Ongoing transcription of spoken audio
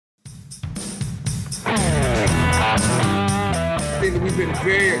I think that we've been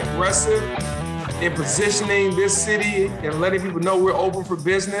very aggressive in positioning this city and letting people know we're open for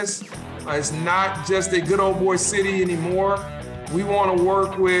business. It's not just a good old boy city anymore. We want to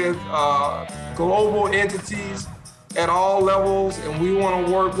work with global entities at all levels, and we want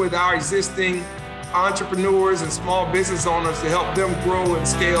to work with our existing entrepreneurs and small business owners to help them grow and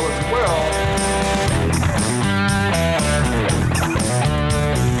scale as well.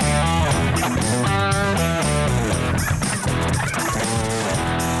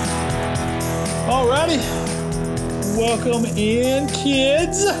 Alrighty, welcome in,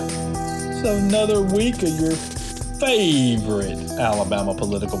 kids. So another week of your favorite Alabama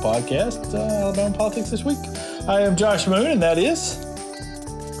political podcast, Alabama Politics This Week. I am Josh Moon, and that is...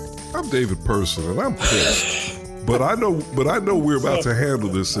 I'm David Person, and I'm pissed. But I know we're about to handle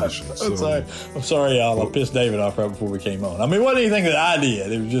this session. So. I'm sorry, y'all. I pissed David off right before we came on. I mean, it wasn't anything that I did.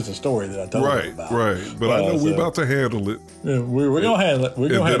 It was just a story that I told him about. Right. But I know we're about to handle it. Yeah, we're going to handle it.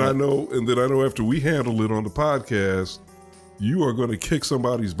 And then I know after we handle it on the podcast, you are going to kick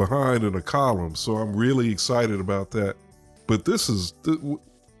somebody's behind in a column. So I'm really excited about that. But this is... Anyway.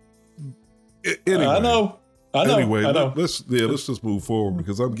 I know. Anyway, let's just move forward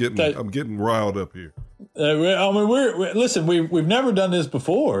because I'm getting riled up here. Listen. We've never done this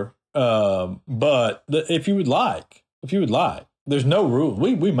before, but if you would like, there's no rule.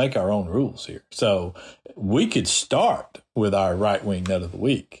 We make our own rules here, so we could start with our right wing nut of the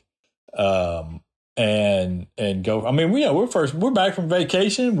week, and go. I mean, we're back from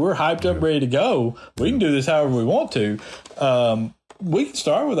vacation. We're hyped up, ready to go. We can do this however we want to. We can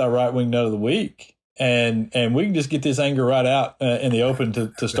start with our right wing nut of the week. And we can just get this anger right out in the open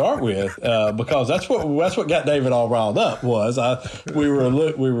to start with, because that's what got David all riled up. We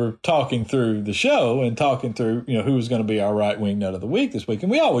were talking through the show and talking through who was going to be our right wing nut of the week this week,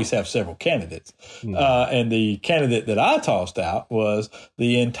 and we always have several candidates. And the candidate that I tossed out was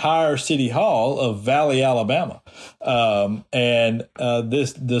the entire city hall of Valley, Alabama, and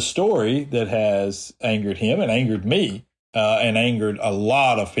the story that has angered him and angered me and angered a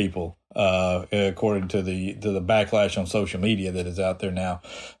lot of people. According to the backlash on social media that is out there now,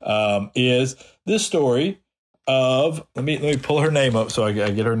 is this story of let me pull her name up so I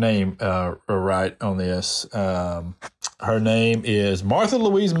get her name right on this. Her name is Martha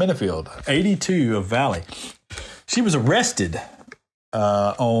Louise Minifield, 82 of Valley. She was arrested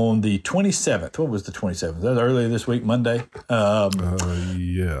on the 27th. What was the 27th? Was that earlier this week, Monday?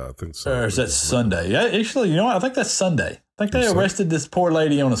 Yeah, I think so. Or is that Sunday? Yeah, actually, I think that's Sunday. I think they arrested this poor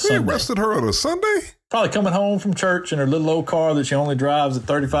lady on a Sunday. They arrested her on a Sunday? Probably coming home from church in her little old car that she only drives at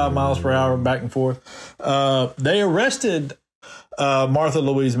 35 miles per hour back and forth. They arrested Martha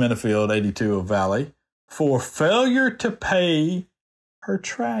Louise Minifield, 82 of Valley, for failure to pay her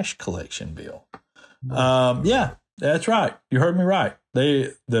trash collection bill. Yeah, that's right. You heard me right.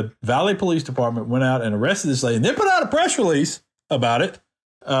 The Valley Police Department went out and arrested this lady and then put out a press release about it.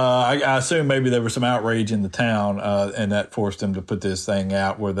 I assume maybe there was some outrage in the town, and that forced them to put this thing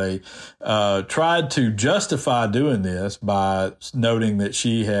out where they tried to justify doing this by noting that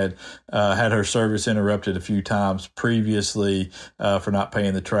she had had her service interrupted a few times previously for not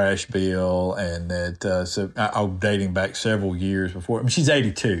paying the trash bill, and that dating back several years before. I mean, she's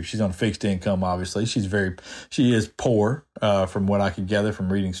 82. She's on fixed income, obviously. She is poor, from what I could gather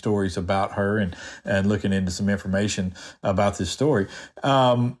from reading stories about her and looking into some information about this story.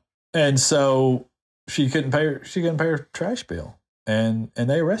 And so she couldn't pay her trash bill, and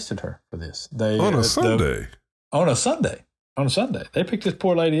they arrested her for this. On a Sunday. They picked this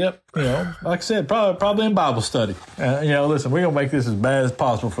poor lady up, like I said, probably in Bible study. Listen, we're going to make this as bad as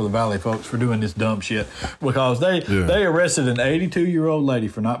possible for the Valley folks for doing this dumb shit, because they arrested an 82-year-old lady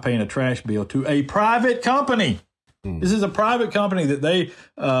for not paying a trash bill to a private company. This is a private company that they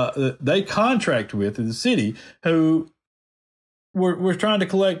contract with in the city, who we're trying to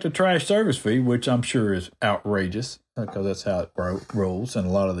collect a trash service fee, which I'm sure is outrageous, because that's how it rolls in a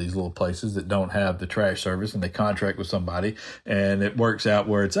lot of these little places that don't have the trash service, and they contract with somebody, and it works out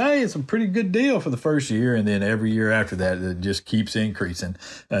where it's a pretty good deal for the first year, and then every year after that it just keeps increasing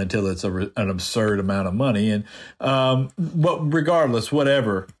until it's an absurd amount of money. And but regardless,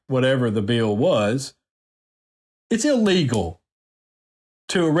 whatever the bill was, it's illegal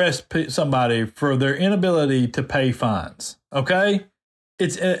to arrest somebody for their inability to pay fines. Okay?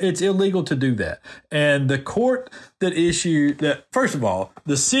 It's illegal to do that. And the court that issued that, first of all,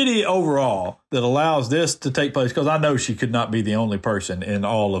 the city overall that allows this to take place, because I know she could not be the only person in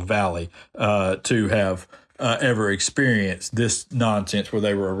all of Valley to have ever experienced this nonsense where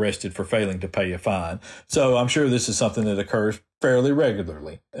they were arrested for failing to pay a fine. So I'm sure this is something that occurs fairly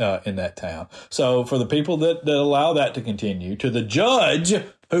regularly in that town. So for the people that allow that to continue, to the judge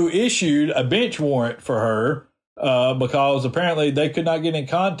who issued a bench warrant for her because apparently they could not get in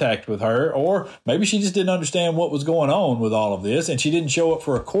contact with her, or maybe she just didn't understand what was going on with all of this, and she didn't show up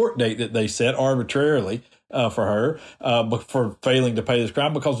for a court date that they set arbitrarily for her for failing to pay this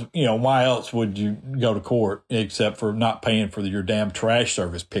crime, because, why else would you go to court except for not paying for your damn trash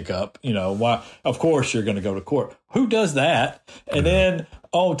service pickup? Why? Of course you're going to go to court. Who does that? And then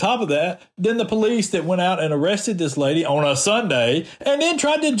on top of that, then the police that went out and arrested this lady on a Sunday and then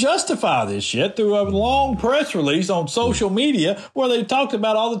tried to justify this shit through a long press release on social media where they talked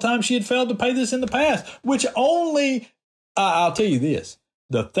about all the time she had failed to pay this in the past, which I'll tell you this,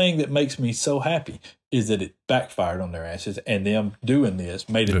 the thing that makes me so happy is that it backfired on their asses, and them doing this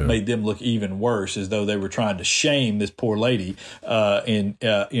made them look even worse, as though they were trying to shame this poor lady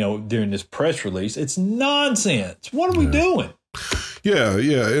during this press release. It's nonsense. What are we doing? Yeah,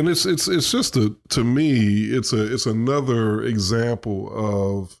 and it's just to me it's another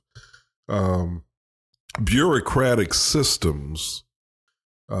example of bureaucratic systems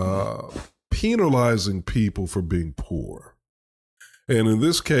penalizing people for being poor. And in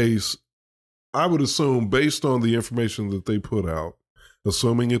this case, I would assume, based on the information that they put out,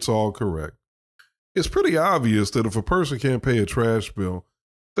 assuming it's all correct, it's pretty obvious that if a person can't pay a trash bill,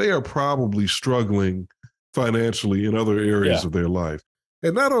 they are probably struggling financially in other areas of their life.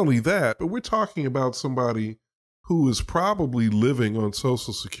 And not only that, but we're talking about somebody who is probably living on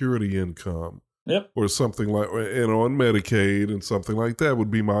Social Security income or something like, and on Medicaid and something like that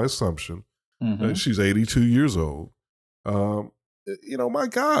would be my assumption. Mm-hmm. She's 82 years old. My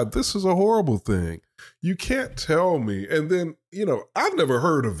God, this is a horrible thing. You can't tell me. And then, I've never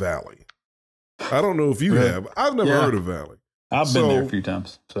heard of Valley. I don't know if you have. I've never heard of Valley. I've been there a few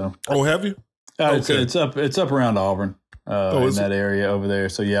times. So. Oh, have you? Okay. It's up around Auburn, in that area over there.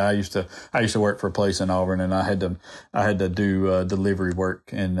 So yeah, I used to work for a place in Auburn, and I had to do delivery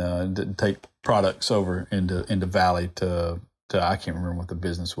work and take products over into Valley to I can't remember what the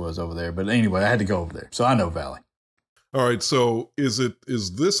business was over there, but anyway, I had to go over there, so I know Valley. All right, so is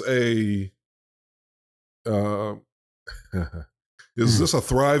this a is this a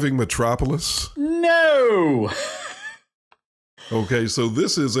thriving metropolis? No. Okay, so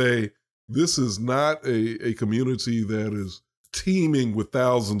this is not a community that is teeming with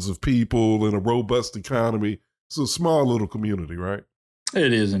thousands of people in a robust economy. It's a small little community, right?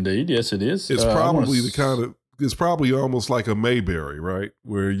 It is indeed. Yes, it is. It's probably it's probably almost like a Mayberry, right?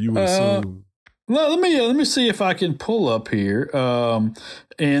 Where you would assume. Well, let me see if I can pull up here.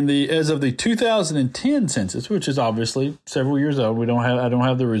 As of the 2010 census, which is obviously several years old, I don't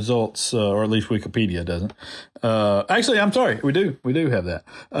have the results, or at least Wikipedia doesn't. Actually, I'm sorry, we do have that.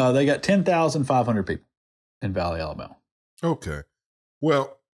 They got 10,500 people in Valley, Alabama. Okay,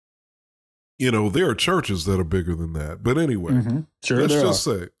 well, there are churches that are bigger than that, but anyway, sure,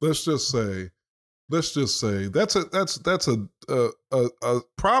 let's just say that's a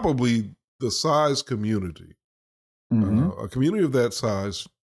probably the size community, a community of that size,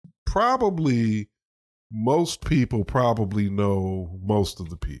 probably most people probably know most of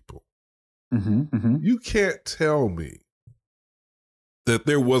the people. You can't tell me that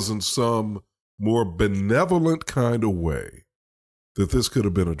there wasn't some more benevolent kind of way that this could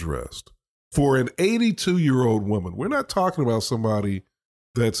have been addressed. For an 82-year-old woman, we're not talking about somebody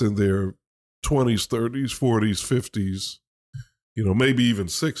that's in their 20s, 30s, 40s, 50s, maybe even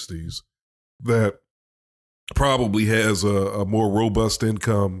 60s, that probably has a more robust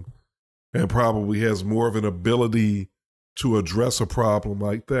income and probably has more of an ability to address a problem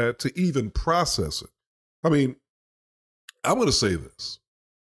like that, to even process it. I mean, I'm going to say this.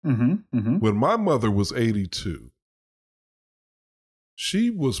 When my mother was 82,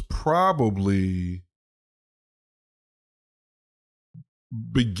 she was probably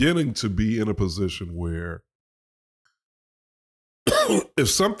beginning to be in a position where if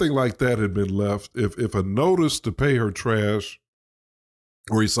something like that had been left, if a notice to pay her trash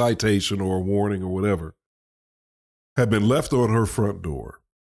or a citation or a warning or whatever had been left on her front door,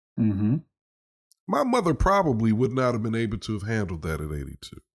 my mother probably would not have been able to have handled that at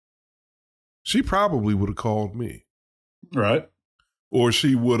 82. She probably would have called me. Right. Or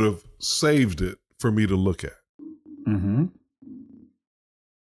she would have saved it for me to look at.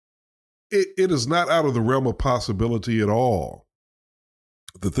 It is not out of the realm of possibility at all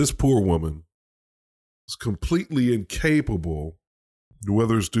that this poor woman is completely incapable,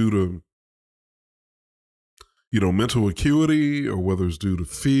 whether it's due to, mental acuity or whether it's due to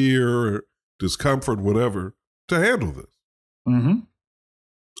fear, or discomfort, whatever, to handle this on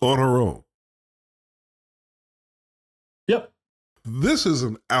her own. Yep. This is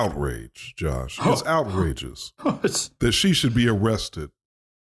an outrage, Josh. It's outrageous that she should be arrested.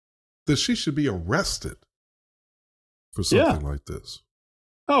 That she should be arrested for something like this.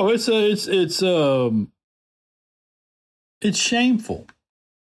 Oh, it's shameful.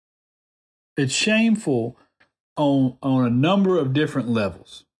 It's shameful on a number of different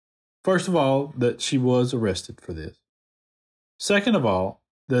levels. First of all, that she was arrested for this. Second of all,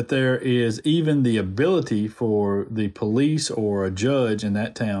 that there is even the ability for the police or a judge in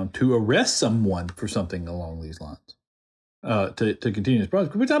that town to arrest someone for something along these lines, to continue this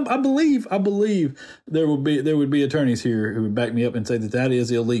process. Which I believe there would be attorneys here who would back me up and say that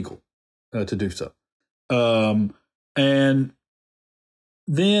is illegal to do so. And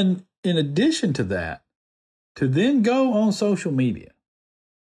then, in addition to that, to then go on social media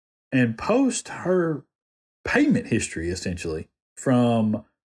and post her payment history, essentially, from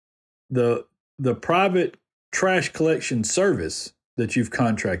the private trash collection service that you've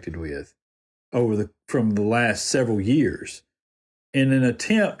contracted with from the last several years, in an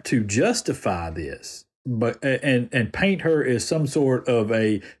attempt to justify this, but and paint her as some sort of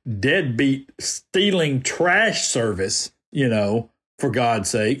a deadbeat stealing trash service, for God's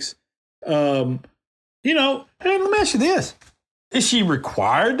sakes. And let me ask you this. Is she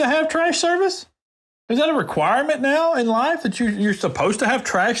required to have trash service? Is that a requirement now in life that you're supposed to have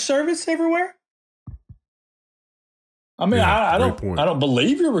trash service everywhere? I mean, I don't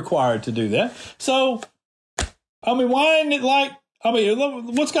believe you're required to do that. So, I mean, why isn't it like,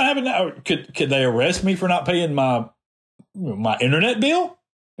 what's going to happen now? Could they arrest me for not paying my internet bill?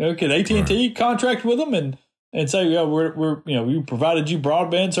 Could AT&T contract with them and say, yeah, we provided you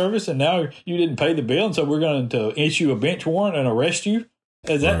broadband service and now you didn't pay the bill, and so we're going to issue a bench warrant and arrest you?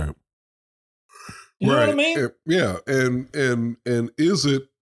 Is that? Right. You know what I mean? Yeah, and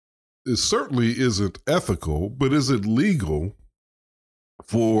it certainly isn't ethical, but is it legal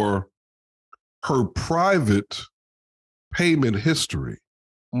for her private payment history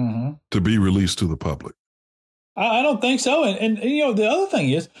to be released to the public? I don't think so. And the other thing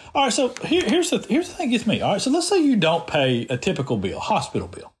is, all right, so here's the thing that gets me. All right, so let's say you don't pay a typical bill, hospital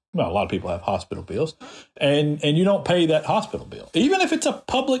bill. Well, a lot of people have hospital bills, and you don't pay that hospital bill, even if it's a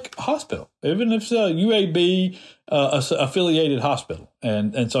public hospital, even if it's a UAB affiliated hospital,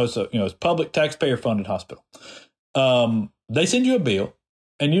 and so it's public taxpayer funded hospital. They send you a bill,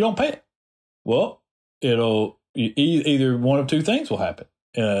 and you don't pay it. Well, it'll either one of two things will happen.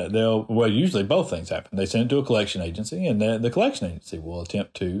 Usually both things happen. They send it to a collection agency, and the collection agency will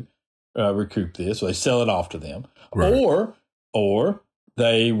attempt to recoup this. So they sell it off to them, right. Or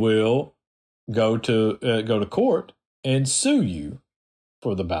they will go to court and sue you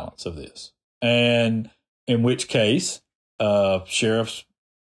for the balance of this. And in which case, sheriff's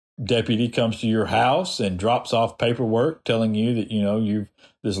deputy comes to your house and drops off paperwork telling you that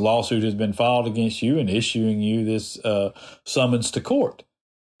this lawsuit has been filed against you and issuing you this summons to court.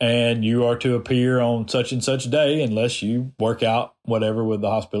 And you are to appear on such and such day unless you work out whatever with the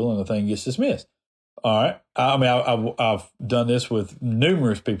hospital and the thing gets dismissed. All right. I mean, I've done this with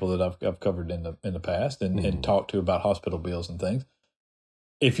numerous people that I've covered in the past and talked to about hospital bills and things.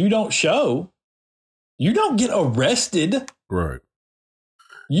 If you don't show, you don't get arrested. Right.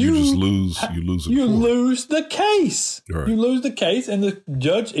 You just lose. You lose. You lose the case. Right. You lose the case, and the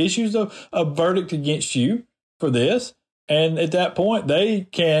judge issues a verdict against you for this. And at that point, they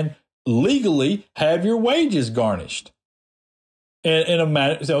can legally have your wages garnished. In a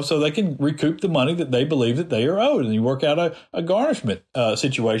manner, so they can recoup the money that they believe that they are owed, and you work out a garnishment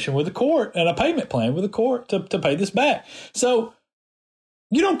situation with the court and a payment plan with the court to pay this back. So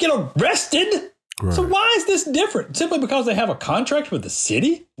you don't get arrested. Right. So why is this different? Simply because they have a contract with the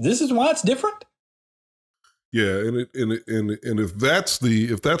city? This is why it's different? Yeah, and if that's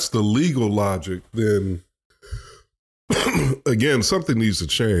the legal logic, then again, something needs to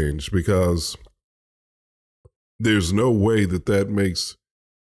change, because there's no way that makes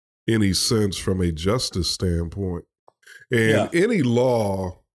any sense from a justice standpoint. And any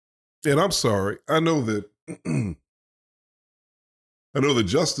law, and I'm sorry, I know that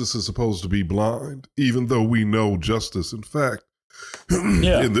justice is supposed to be blind, even though we know justice, in fact,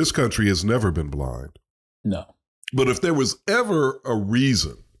 in this country has never been blind. No. But if there was ever a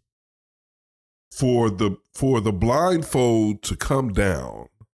reason for the blindfold to come down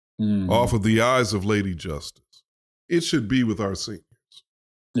off of the eyes of Lady Justice, it should be with our seniors.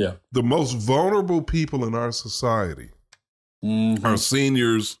 Yeah. The most vulnerable people in our society, our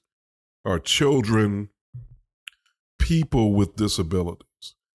seniors, our children, people with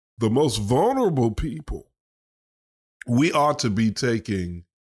disabilities, the most vulnerable people, we ought to be taking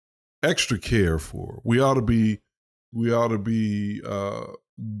extra care for. We ought to be We ought to be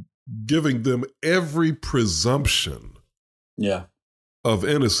giving them every presumption of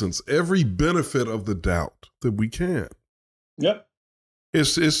innocence, every benefit of the doubt that we can. Yep.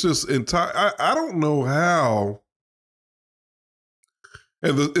 It's just entire. I don't know how.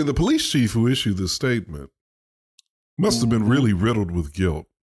 And the police chief who issued this statement must have been really riddled with guilt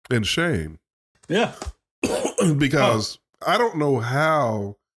and shame. Yeah. Because I don't know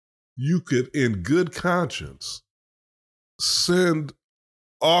how you could, in good conscience, send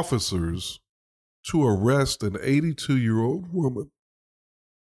officers to arrest an 82-year-old woman.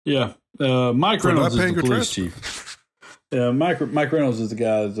 Yeah. Mike Reynolds is the police chief. Yeah, Mike Reynolds is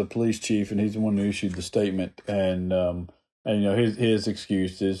the police chief, and he's the one who issued the statement. And you know, his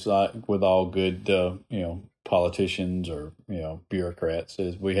excuse is, like with all good politicians or bureaucrats,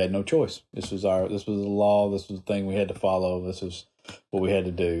 is we had no choice. This was the law. This was the thing we had to follow. This is what we had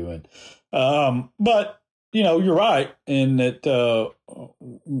to do. And but you're right in that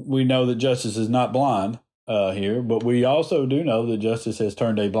we know that justice is not blind here, but we also do know that justice has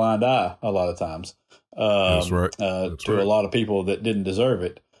turned a blind eye a lot of times. That's right. A lot of people that didn't deserve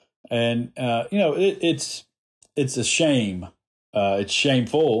it. And it's a shame. It's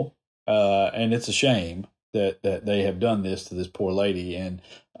shameful, and it's a shame that they have done this to this poor lady. And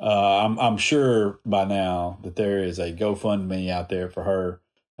I'm sure by now that there is a GoFundMe out there for her,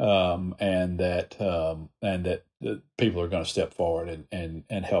 and that people are going to step forward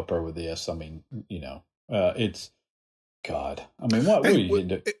and help her with this. I mean, it's God. I mean, what are you going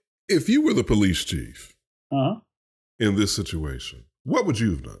to do? If you were the police chief in this situation, what would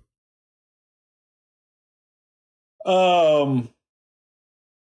you have done?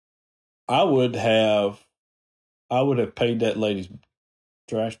 I would have paid that lady's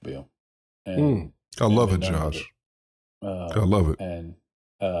trash bill. And, I love it, Josh. I love it. And,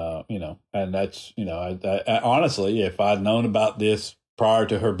 and that's, I honestly, if I'd known about this prior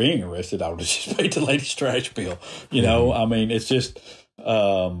to her being arrested, I would have just paid the lady's trash bill. I mean, it's just,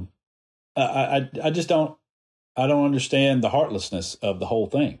 I just don't understand the heartlessness of the whole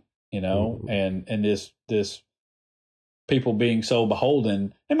thing, and this people being so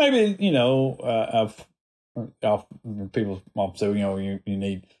beholden, and maybe, people say, you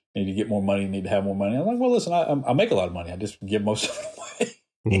need to get more money, you need to have more money. I'm like, well, listen, I make a lot of money. I just give most of it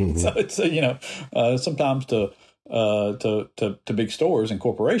away. So it's, sometimes to big stores and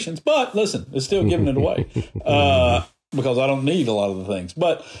corporations, but listen, it's still giving it away because I don't need a lot of the things.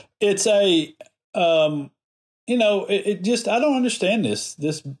 But it's a, it just, I don't understand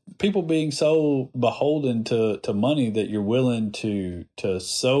this people being so beholden to money that you're willing to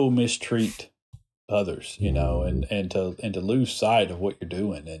so mistreat others, and to lose sight of what you're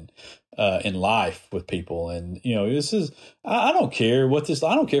doing and in life with people. And this is, I don't care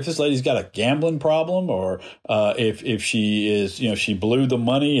I don't care if this lady's got a gambling problem or if she is, she blew the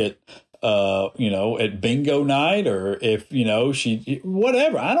money at at bingo night, or if she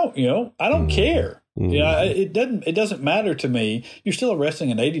whatever. I don't care. It doesn't matter to me. You're still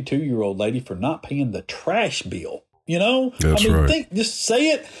arresting an 82-year-old lady for not paying the trash bill. That's right. Just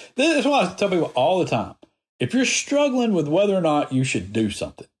say it. This is why I tell people all the time. If you're struggling with whether or not you should do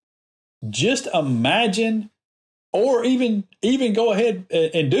something, just imagine, or even go ahead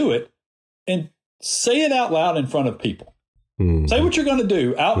and do it, and say it out loud in front of people. Say what you're going to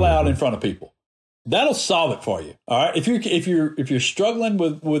do out loud in front of people. That'll solve it for you. All right. If you're struggling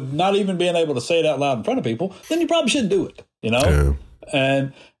with not even being able to say it out loud in front of people, then you probably shouldn't do it. Yeah.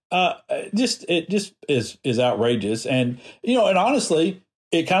 And it just is outrageous. And and honestly,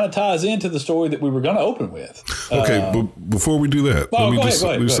 it kind of ties into the story that we were going to open with. Okay, but before we do that, let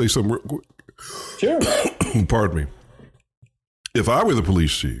me say something. Sure. Pardon me. If I were the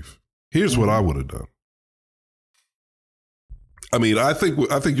police chief, here's what I would have done. I mean, I think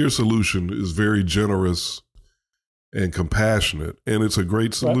your solution is very generous and compassionate, and it's a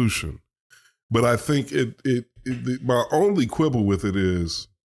great solution. Right. But I think my only quibble with it is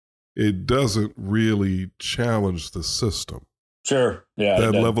it doesn't really challenge the system. Sure. Yeah.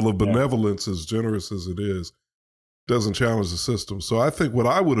 That level of benevolence, as generous as it is, doesn't challenge the system. So I think what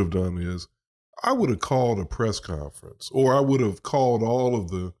I would have done is I would have called a press conference, or I would have called all of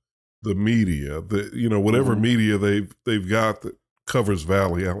the media, whatever media they've got that covers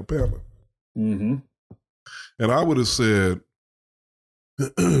Valley, Alabama. Mm-hmm. And I would have said,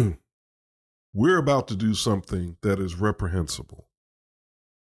 we're about to do something that is reprehensible,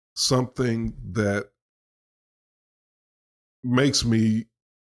 something that makes me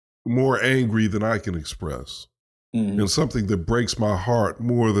more angry than I can express, and something that breaks my heart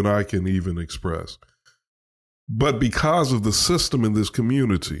more than I can even express. But because of the system in this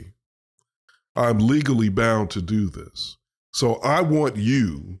community, I'm legally bound to do this. So I want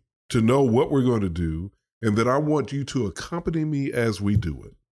you to know what we're going to do, and that I want you to accompany me as we do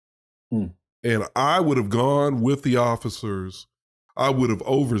it. And I would have gone with the officers. I would have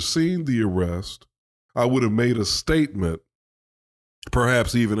overseen the arrest. I would have made a statement,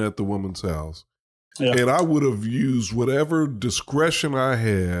 perhaps even at the woman's house. Yeah. And I would have used whatever discretion I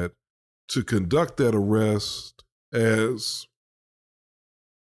had to conduct that arrest as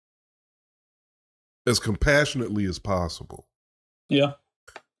compassionately as possible. Yeah.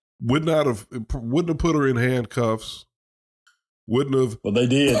 Wouldn't have put her in handcuffs. Wouldn't have. Well, they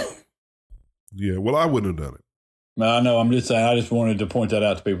did. Yeah, well, I wouldn't have done it. No, I know. I'm just saying. I just wanted to point that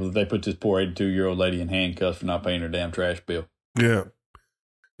out to people that they put this poor 82-year-old lady in handcuffs for not paying her damn trash bill. Yeah,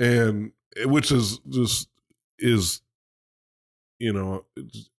 and which is just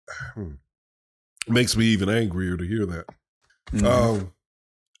makes me even angrier to hear that. Mm-hmm.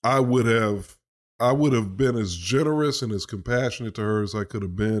 I would have been as generous and as compassionate to her as I could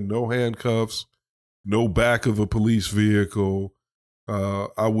have been. No handcuffs, no back of a police vehicle.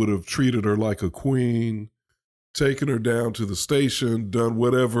 I would have treated her like a queen, taken her down to the station, done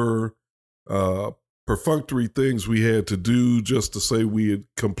whatever perfunctory things we had to do just to say we had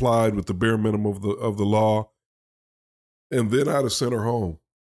complied with the bare minimum of the law. And then I'd have sent her home.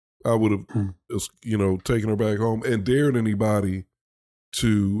 I would have, taken her back home and dared anybody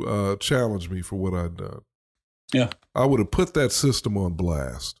to challenge me for what I'd done. Yeah. I would have put that system on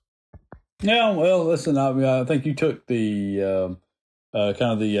blast. Yeah, well, listen, I think you took the kind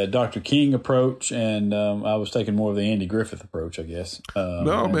of the Dr. King approach, and I was taking more of the Andy Griffith approach, I guess.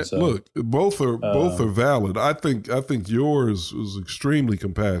 No, man, so, look, both are valid. I think yours was extremely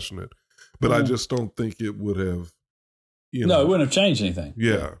compassionate, but I just don't think it would have. No, it wouldn't have changed anything.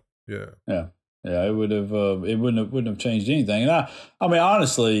 Yeah. It would have. It wouldn't have changed anything. And I mean,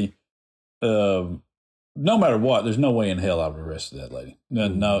 honestly, no matter what, there's no way in hell I would have arrested that lady.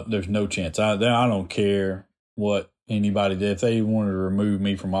 No, there's no chance. I don't care what anybody did. If they wanted to remove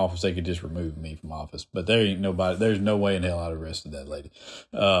me from office, they could just remove me from office. But there's no way in hell I'd arrested that lady.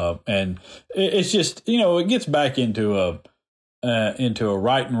 And it's just, it gets back into a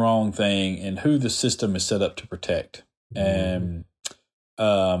right and wrong thing and who the system is set up to protect. And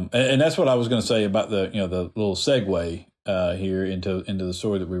that's what I was going to say about the little segue here into the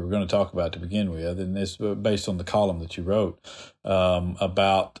story that we were going to talk about to begin with, and it's based on the column that you wrote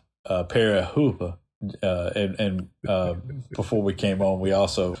about Perry Hooper. And before we came on, we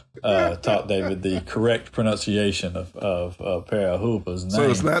also taught David the correct pronunciation of Perry Hooper's name. So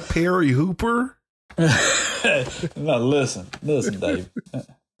it's not Perry Hooper? No, listen, Dave.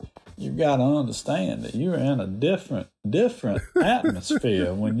 You got to understand that you're in a different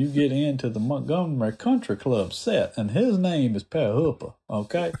atmosphere when you get into the Montgomery Country Club set, and his name is Perry Hooper.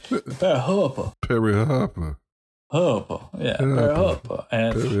 Okay, Perry Hooper. Perry Hooper. Hooper, yeah, Perry Hooper,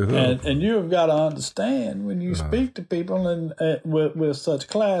 and you've got to understand when you speak to people and with such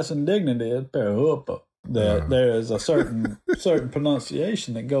class and dignity as Perry Hooper, that there is a certain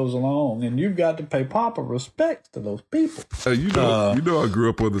pronunciation that goes along, and you've got to pay proper respect to those people. Hey, I grew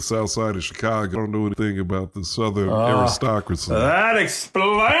up on the south side of Chicago. I don't know anything about the southern aristocracy. That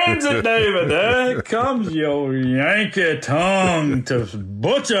explains it, David. There comes your Yankee tongue to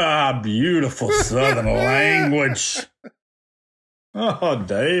butcher our beautiful southern language. Oh,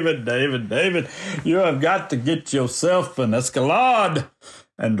 David, you have got to get yourself an Escalade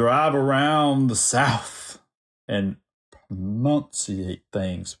and drive around the South and pronunciate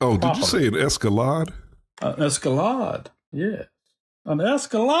things properly. Did you say an Escalade? An Escalade, yeah. An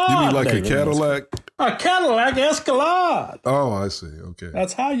Escalade. You mean like David, a Cadillac? A Cadillac Escalade. Oh, I see. Okay.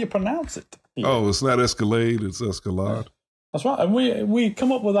 That's how you pronounce it. Yeah. Oh, it's not Escalade, it's Escalade. That's right. And we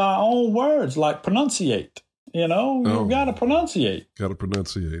come up with our own words like pronunciate. You've got to pronunciate. Got to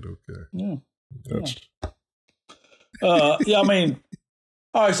pronunciate, okay. Yeah. I mean...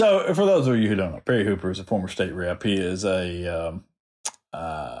 All right, so for those of you who don't know, Perry Hooper is a former state rep. He is an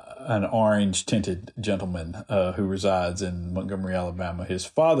orange-tinted gentleman who resides in Montgomery, Alabama. His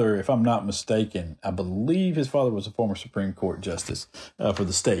father, if I'm not mistaken, I believe his father was a former Supreme Court justice for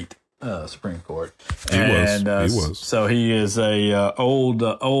the state Supreme Court. He was. So he is a old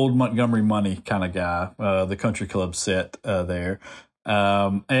Montgomery money kind of guy, the country club set there.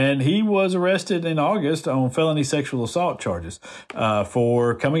 And he was arrested in August on felony sexual assault charges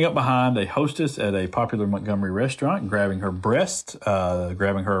for coming up behind a hostess at a popular Montgomery restaurant, grabbing her breast,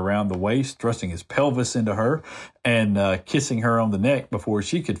 grabbing her around the waist, thrusting his pelvis into her, and kissing her on the neck before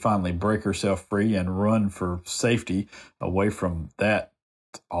she could finally break herself free and run for safety away from that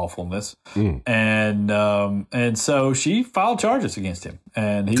awfulness. And so she filed charges against him,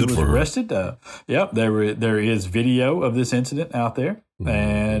 and he was arrested. There is video of this incident out there.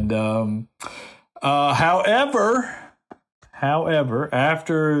 And however,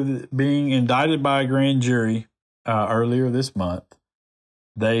 after being indicted by a grand jury earlier this month,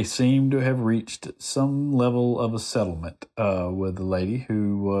 they seem to have reached some level of a settlement with the lady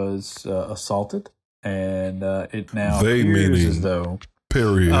who was assaulted, and it now appears as though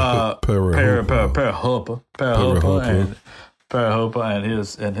Parahopa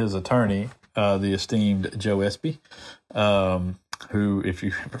and his attorney, the esteemed Joe Espy, who, if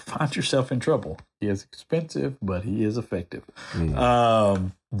you ever find yourself in trouble, he is expensive, but he is effective.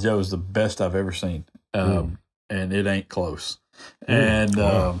 Joe's the best I've ever seen, and it ain't close. And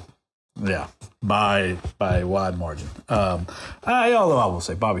by a wide margin. Although I will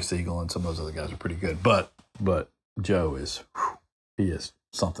say Bobby Siegel and some of those other guys are pretty good, but Joe is he is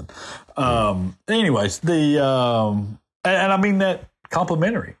something. Anyways, and I mean that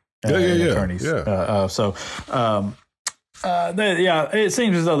complimentary. Attorneys. It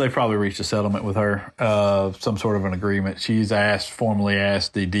seems as though they probably reached a settlement with her, some sort of an agreement. She's formally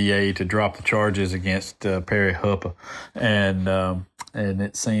asked the DA to drop the charges against Parahopa, and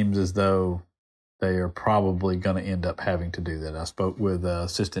it seems as though they are probably going to end up having to do that. I spoke with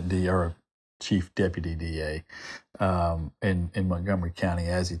Assistant DA or Chief Deputy DA in Montgomery County,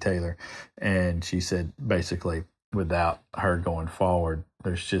 Azzy Taylor, and she said basically without her going forward,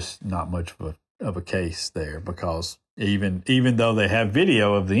 there's just not much of a case there, because even though they have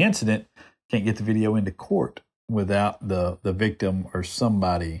video of the incident, can't get the video into court without the victim or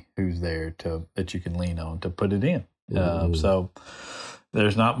somebody who's there that you can lean on to put it in. So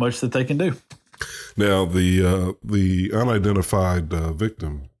there's not much that they can do. Now, the unidentified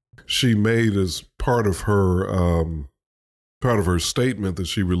victim, she made as part of her statement that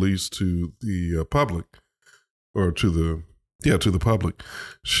she released to the public, or to the public,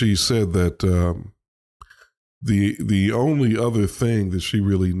 she said that the only other thing that she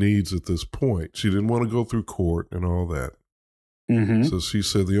really needs at this point, she didn't want to go through court and all that. So she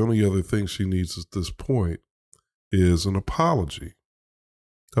said the only other thing she needs at this point is an apology,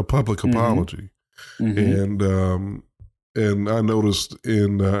 a public apology. And I noticed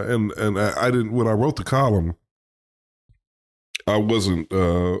and I didn't, when I wrote the column, I wasn't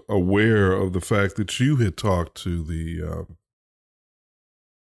aware of the fact that you had talked to the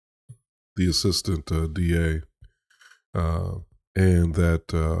assistant DA, and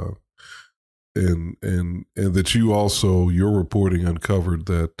that and that you also, your reporting uncovered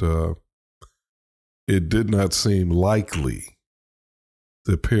that it did not seem likely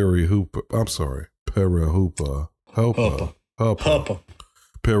that Parahopa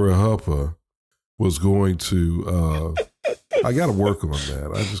was going to. I got to work on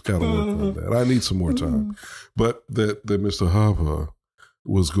that. I just got to work on that. I need some more time. But that Mr. Hopper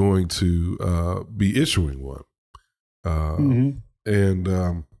was going to be issuing one.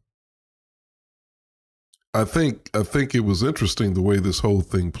 And I think it was interesting the way this whole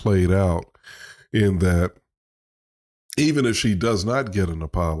thing played out, in that even if she does not get an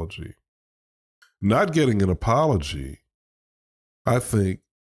apology, not getting an apology, I think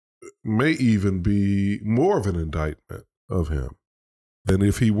may even be more of an indictment of him than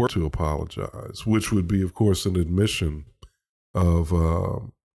if he were to apologize, which would be, of course, an admission of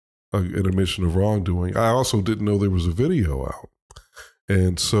wrongdoing. I also didn't know there was a video out,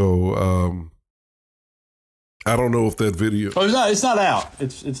 and so I don't know if that video. Oh, it's not out.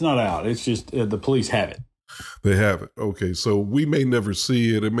 It's not out. It's just the police have it. They have it. Okay, so we may never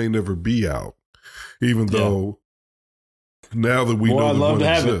see it. It may never be out, even though now that we know that one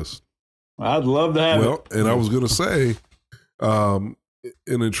exists. I'd love to have it. Well, and I was going to say, an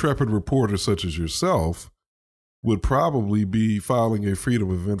intrepid reporter such as yourself would probably be filing a Freedom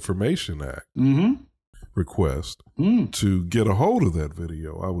of Information Act request to get a hold of that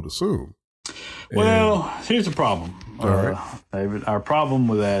video, I would assume. Well, here's the problem, David. Our problem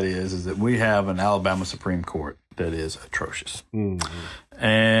with that is that we have an Alabama Supreme Court that is atrocious.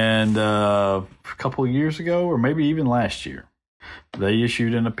 And a couple of years ago, or maybe even last year, they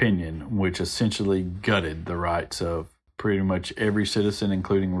issued an opinion which essentially gutted the rights of pretty much every citizen,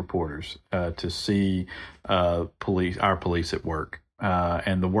 including reporters, to see our police at work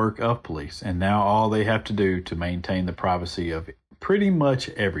and the work of police. And now all they have to do to maintain the privacy of pretty much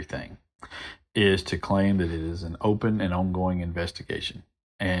everything is to claim that it is an open and ongoing investigation.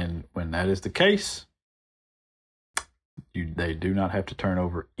 And when that is the case, they do not have to turn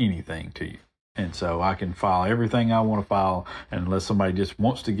over anything to you. And so I can file everything I want to file, and unless somebody just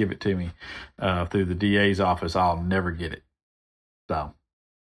wants to give it to me through the DA's office, I'll never get it. So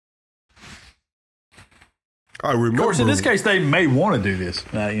I remember. Of course, in this case, they may want to do this.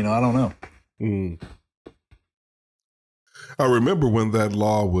 I don't know. I remember when that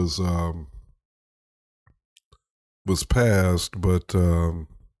law was passed, but I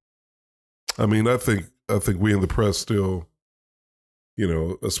think we in the press still,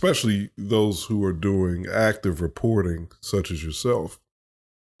 especially those who are doing active reporting, such as yourself,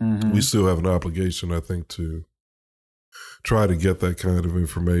 we still have an obligation, I think, to try to get that kind of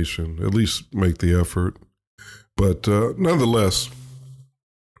information, at least make the effort. But nonetheless,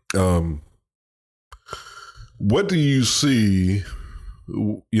 what do you see,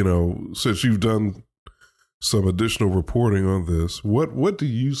 since you've done some additional reporting on this, what do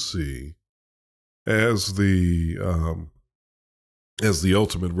you see as the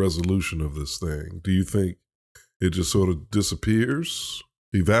ultimate resolution of this thing? Do you think it just sort of disappears,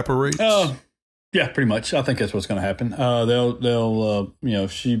 evaporates? Yeah, pretty much. I think that's what's going to happen. I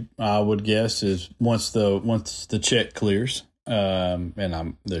would guess is once the check clears,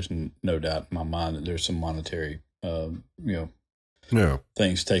 and there's no doubt in my mind that there's some monetary,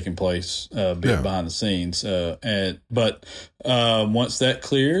 things taking place behind the scenes. But once that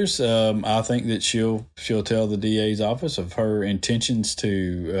clears, I think that she'll tell the DA's office of her intentions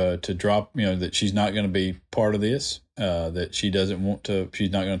to drop, that she's not going to be part of this. That she doesn't want to. She's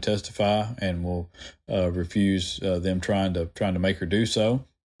not going to testify, and will refuse them trying to make her do so.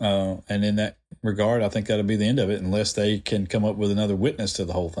 And in that regard, I think that'll be the end of it, unless they can come up with another witness to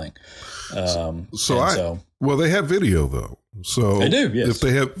the whole thing. Well, they have video though. So they do. Yes. If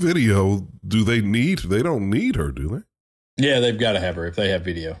they have video, they don't need her, do they? Yeah, they've got to have her if they have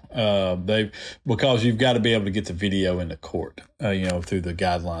video. Because you've got to be able to get the video into court. Through the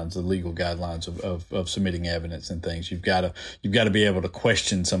guidelines, the legal guidelines of submitting evidence and things. You've got to be able to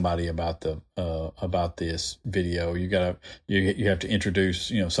question somebody about this video. You have to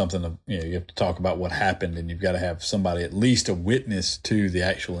introduce something. You have to talk about what happened, and you've got to have somebody, at least a witness to the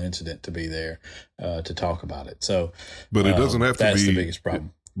actual incident, to be there to talk about it. So, but it doesn't have to be. That's the biggest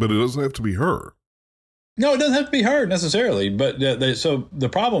problem. But it doesn't have to be her. No, it doesn't have to be heard necessarily, but so the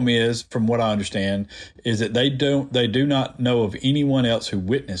problem is, from what I understand, is that they do not know of anyone else who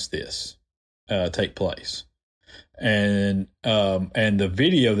witnessed this take place, and the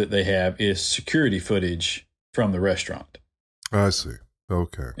video that they have is security footage from the restaurant. I see.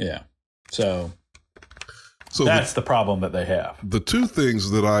 Okay. Yeah. So that's the problem that they have. The two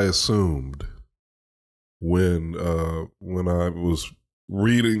things that I assumed when I was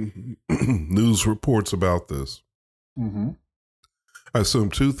reading news reports about this, I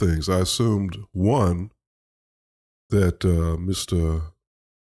assumed two things. I assumed, one, that Mr.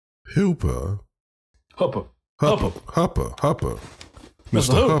 Hooper. Mr.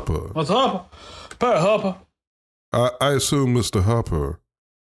 Hooper. I assume Mr. Hooper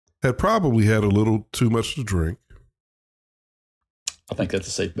had probably had a little too much to drink. I think that's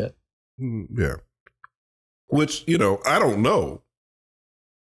a safe bet. Yeah. Which, I don't know.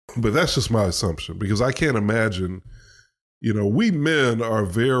 But that's just my assumption, because I can't imagine, we men are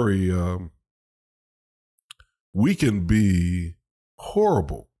very, we can be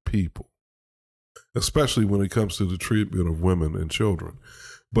horrible people, especially when it comes to the treatment of women and children.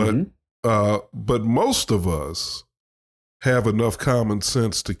 But, but most of us have enough common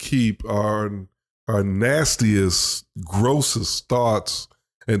sense to keep our nastiest, grossest thoughts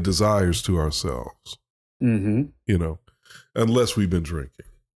and desires to ourselves, unless we've been drinking.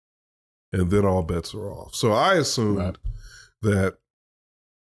 And then all bets are off. So I assumed that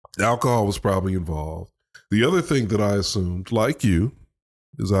alcohol was probably involved. The other thing that I assumed, like you,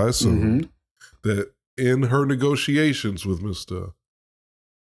 is I assumed that in her negotiations with Mr.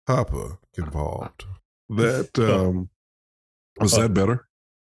 Hopper involved, that was that better?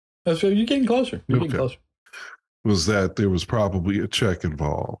 That's right. You're getting closer. Getting closer. Was that there was probably a check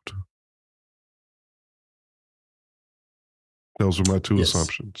involved? Those are my two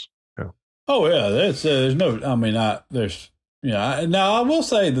assumptions. Oh yeah, there's no. I mean, Now I will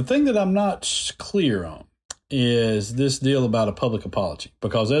say the thing that I'm not clear on is this deal about a public apology,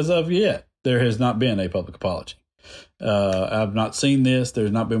 because as of yet there has not been a public apology. I've not seen this.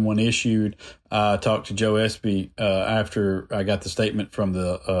 There's not been one issued. I talked to Joe Espy after I got the statement from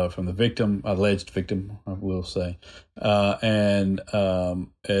the victim, alleged victim, I will say, and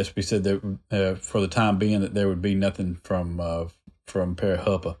Espy said that for the time being that there would be nothing from Per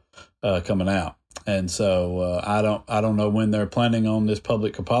Huppa coming out. And so I don't know when they're planning on this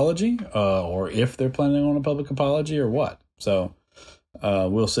public apology, or if they're planning on a public apology or what. So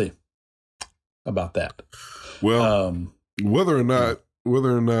we'll see about that. Well, whether or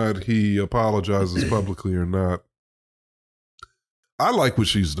not he apologizes publicly or not, I like what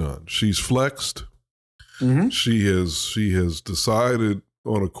she's done. She's flexed. Mm-hmm. She has decided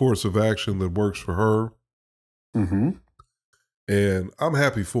on a course of action that works for her. Mm-hmm. And I'm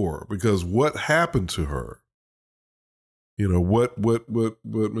happy for her, because what happened to her, what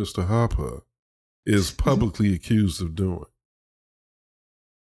Mr. Harper is publicly accused of doing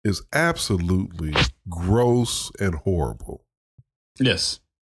is absolutely gross and horrible. Yes.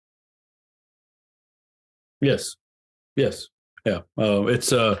 Yeah.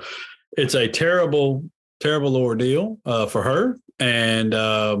 It's a terrible ordeal for her, and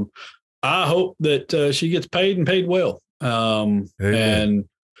I hope that she gets paid and paid well. And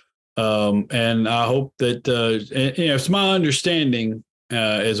I hope that it's my understanding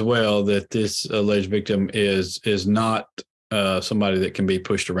as well that this alleged victim is not somebody that can be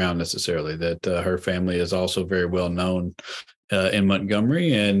pushed around necessarily. That her family is also very well known in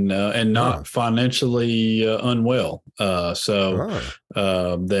Montgomery and not financially unwell. That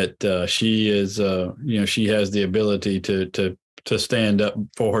she is she has the ability to stand up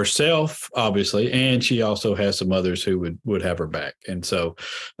for herself, obviously, and she also has some others who would have her back. And so,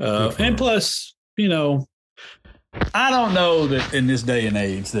 and plus, I don't know that in this day and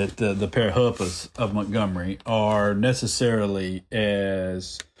age that the Perhuppas of Montgomery are necessarily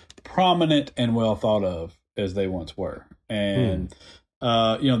as prominent and well thought of as they once were. And,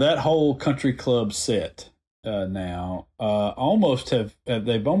 that whole country club set now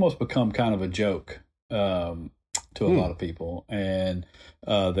they've almost become kind of a joke to a lot of people and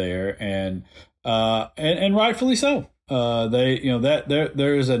there. And rightfully so.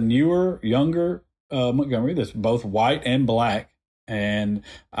 There is a newer, younger Montgomery that's both white and black. And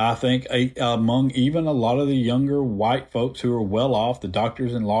I think among even a lot of the younger white folks who are well off, the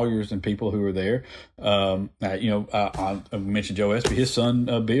doctors and lawyers and people who are there, I mentioned Joe Espy, his son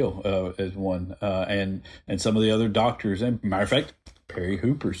Bill is one, and some of the other doctors. And matter of fact, Perry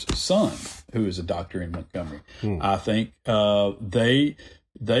Hooper's son, who is a doctor in Montgomery. I think they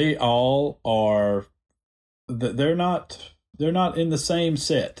all are. They're not in the same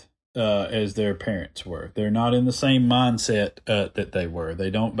set as their parents were. They're not in the same mindset that they were. They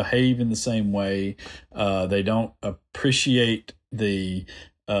don't behave in the same way. They don't appreciate the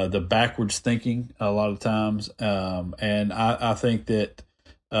backwards thinking a lot of times. And I think that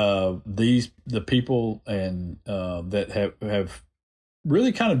the people and that have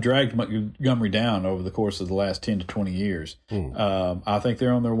really kind of dragged Montgomery down over the course of the last 10 to 20 years. I think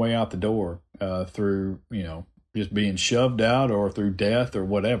they're on their way out the door through, just being shoved out or through death or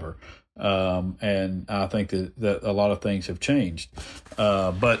whatever. And I think that a lot of things have changed.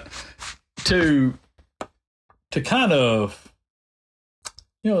 But to kind of,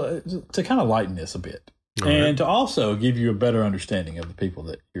 to kind of lighten this a bit, and to also give you a better understanding of the people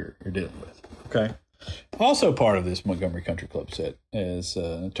that you're dealing with. Okay. Also part of this Montgomery Country Club set is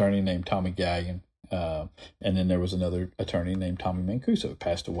an attorney named Tommy Gallion. And then there was another attorney named Tommy Mancuso who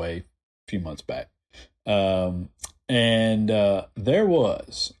passed away a few months back. There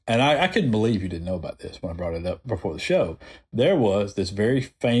was, and I couldn't believe you didn't know about this when I brought it up before the show. There was this very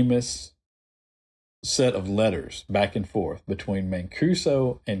famous set of letters back and forth between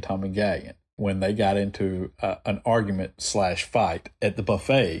Mancuso and Tommy Gallion when they got into an argument / fight at the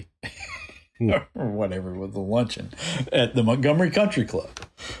buffet or whatever with the luncheon at the Montgomery Country Club.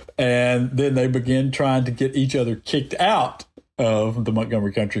 And then they began trying to get each other kicked out of the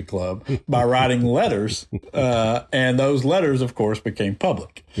Montgomery Country Club by writing letters. And those letters, of course, became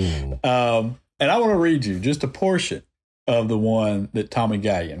public. And I want to read you just a portion of the one that Tommy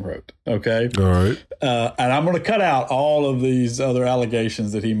Gallion wrote. Okay. All right. And I'm going to cut out all of these other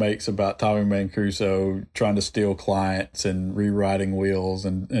allegations that he makes about Tommy Mancuso trying to steal clients and rewriting wills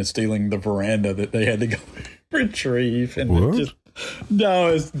and stealing the veranda that they had to go retrieve. And what?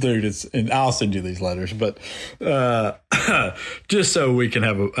 And I'll send you these letters, but just so we can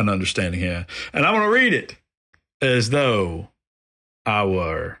have an understanding here. And I'm going to read it as though I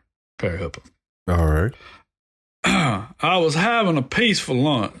were Perry Hooper. All right. I was having a peaceful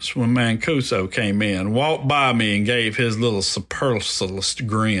lunch when Mancuso came in, walked by me, and gave his little supercilious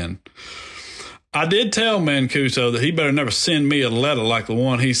grin. I did tell Mancuso that he better never send me a letter like the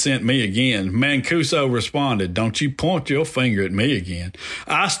one he sent me again. Mancuso responded, "Don't you point your finger at me again."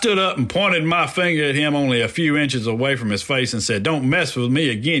 I stood up and pointed my finger at him only a few inches away from his face and said, "Don't mess with me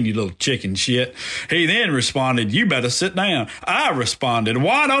again, you little chicken shit." He then responded, "You better sit down." I responded,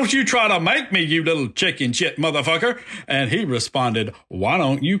 "Why don't you try to make me, you little chicken shit motherfucker?" And he responded, "Why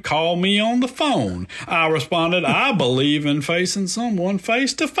don't you call me on the phone?" I responded, "I believe in facing someone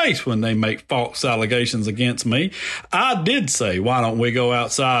face to face when they make false false allegations against me. I did say, why don't we go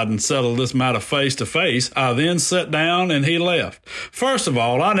outside and settle this matter face to face? I then sat down and he left. First of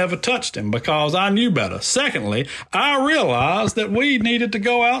all, I never touched him because I knew better. Secondly, I realized that we needed to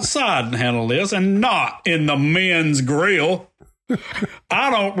go outside and handle this and not in the men's grill. I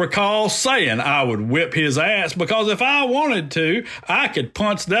don't recall saying I would whip his ass because if I wanted to, I could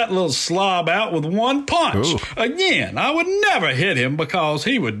punch that little slob out with one punch. Ooh. Again, I would never hit him because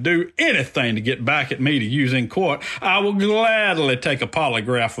he would do anything to get back at me to use in court. I will gladly take a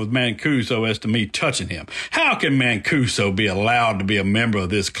polygraph with Mancuso as to me touching him. How can Mancuso be allowed to be a member of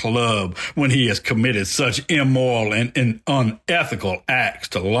this club when he has committed such immoral and unethical acts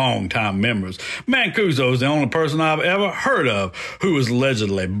to longtime members? Mancuso is the only person I've ever heard of who was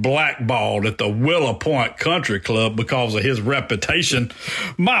allegedly blackballed at the Willow Point Country Club because of his reputation.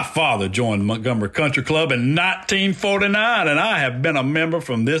 My father joined Montgomery Country Club in 1949, and I have been a member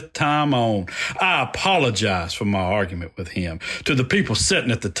from this time on. I apologize for my argument with him to the people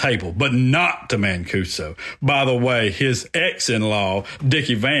sitting at the table, but not to Mancuso. By the way, his ex-in-law,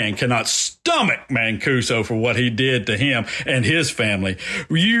 Dickie Van, cannot stomach Mancuso for what he did to him and his family.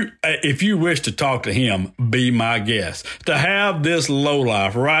 If you wish to talk to him, be my guest. To have this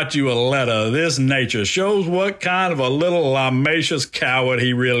lowlife write you a letter of this nature shows what kind of a little lamatious coward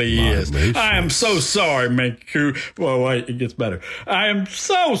he really is. I am so sorry, Mancuso. Well, wait, it gets better. I am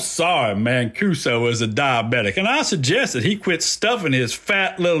so sorry Mancuso is a diabetic, and I suggest that he quit stuffing his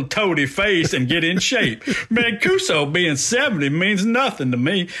fat little toady face and get in shape. Mancuso being 70 means nothing to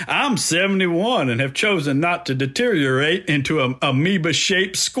me. I'm 71 and have chosen not to deteriorate into an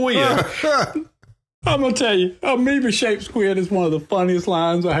amoeba-shaped squid. I'm going to tell you, amoeba-shaped squid is one of the funniest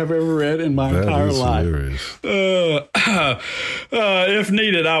lines I have ever read in my entire life. If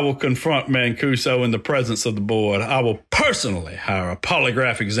needed, I will confront Mancuso in the presence of the board. I will personally hire a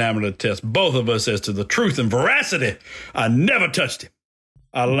polygraph examiner to test both of us as to the truth and veracity. I never touched him.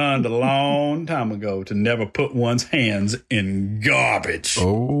 I learned a long time ago to never put one's hands in garbage.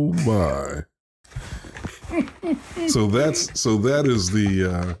 Oh, my. So that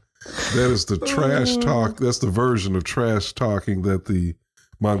is the trash talk. That's the version of trash talking that the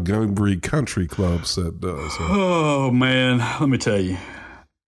Montgomery Country Club does. Oh man, let me tell you,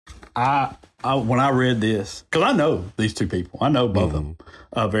 I when I read this, because I know these two people, I know both of them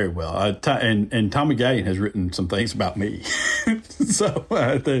very well. And Tommy Gay has written some things about me, so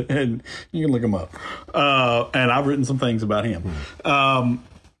and you can look him up. And I've written some things about him.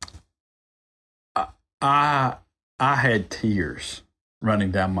 I had tears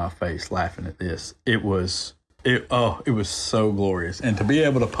running down my face laughing at this. It was so glorious. And to be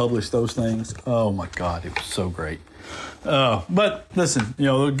able to publish those things, oh my God, it was so great. But listen,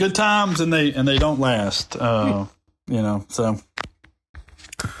 they're good times and they don't last. So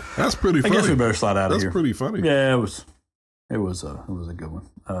that's pretty funny. I guess we better slide out of here. That's pretty funny. Yeah, it was a good one.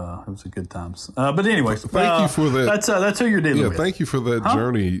 It was a good times. But anyway, thank you for that. That's who you're dealing with. Yeah, thank you for that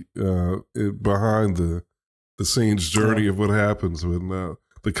journey behind the scenes journey of what happens when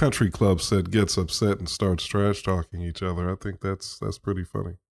the country club gets upset and starts trash talking each other. I think that's pretty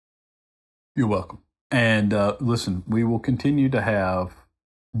funny. You're welcome. And listen, we will continue to have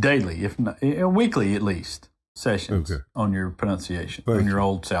daily, if not weekly at least, sessions on your pronunciation, your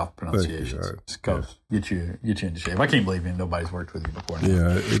Old South pronunciations. Get you into shape. I can't believe nobody's worked with you before now.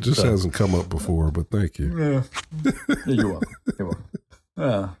 Yeah, it just hasn't come up before, but thank you. Yeah. You're welcome. You're welcome.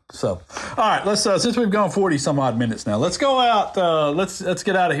 All right, let's since we've gone 40 some odd minutes now, let's go out. Let's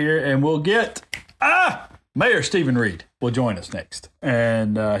get out of here, and we'll get Mayor Stephen Reed will join us next,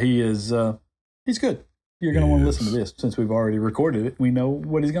 and he's good. You're going to want to listen to this since we've already recorded it. We know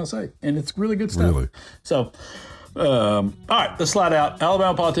what he's going to say, and it's really good stuff. Really? So, all right, let's slide out.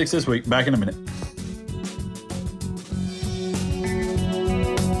 Alabama Politics This Week. Back in a minute.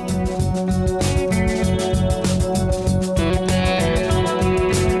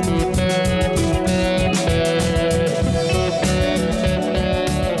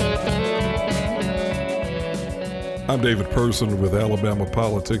 I'm David Person with Alabama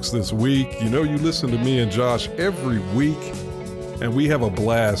Politics This Week. You listen to me and Josh every week, and we have a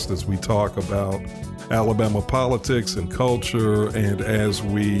blast as we talk about Alabama politics and culture, and as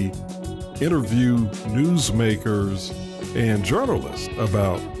we interview newsmakers and journalists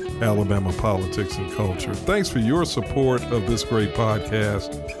about Alabama politics and culture. Thanks for your support of this great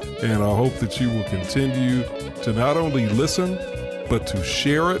podcast, and I hope that you will continue to not only listen, but to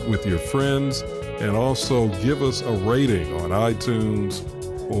share it with your friends, and also give us a rating on iTunes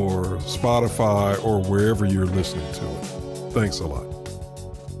or Spotify or wherever you're listening to it. Thanks a lot.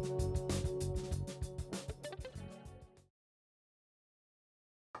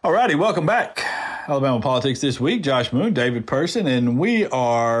 All righty, welcome back. Alabama Politics This Week. Josh Moon, David Person, and we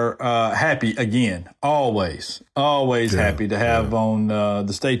are happy again. Always happy to have on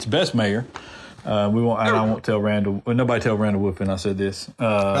the state's best mayor. I won't tell Randall. Well, nobody tell Randall Woodfin I said this.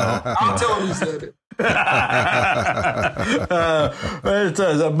 I'll tell him you said it.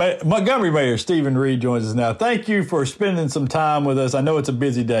 Montgomery Mayor Stephen Reed joins us now. Thank you for spending some time with us. I know it's a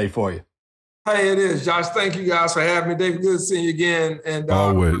busy day for you. Hey, it is, Josh. Thank you guys for having me. David, good seeing you again. And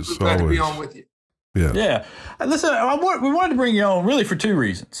always to be on with you. Yeah. Listen, we wanted to bring you on really for two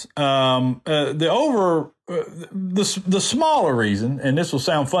reasons. The smaller reason, and this will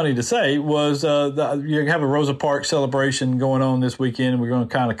sound funny to say, was you have a Rosa Parks celebration going on this weekend, and we're going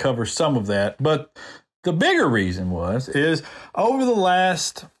to kind of cover some of that. But the bigger reason is over the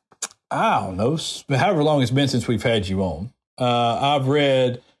last, I don't know, however long it's been since we've had you on, I've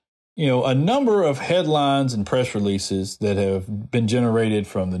read a number of headlines and press releases that have been generated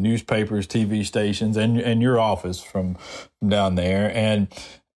from the newspapers, TV stations, and your office from down there. And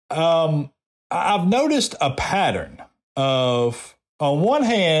I've noticed a pattern of, on one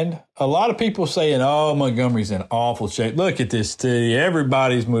hand, a lot of people saying, oh, Montgomery's in awful shape. Look at this city.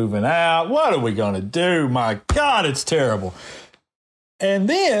 Everybody's moving out. What are we going to do? My God, it's terrible. And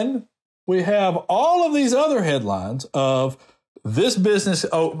then we have all of these other headlines of this business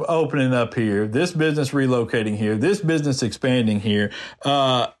opening up here, this business relocating here, this business expanding here.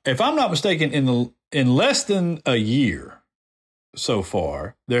 If I'm not mistaken, in less than a year so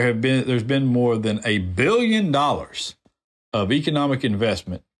far, there's been more than $1 billion of economic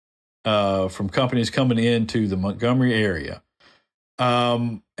investment from companies coming into the Montgomery area.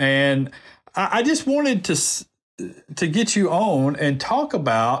 And I just wanted to get you on and talk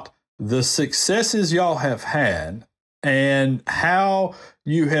about the successes y'all have had and how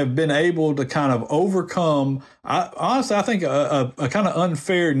you have been able to kind of overcome, honestly, I think a kind of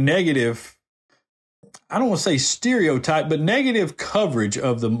unfair negative, I don't want to say stereotype, but negative coverage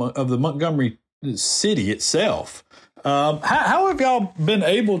of the Montgomery city itself. How have y'all been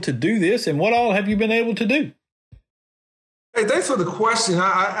able to do this, and what all have you been able to do? Hey, thanks for the question.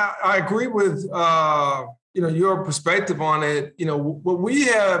 I agree with your perspective on it. What we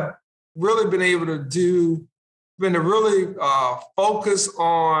have really been able to do been to really focus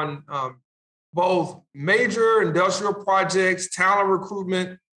on both major industrial projects, talent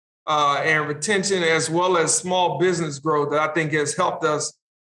recruitment, and retention, as well as small business growth that I think has helped us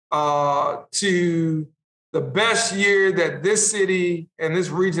to the best year that this city and this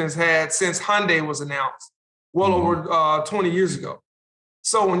region has had since Hyundai was announced, well over 20 years ago.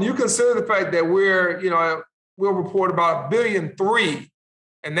 So when you consider the fact that we'll report about $1.3 billion,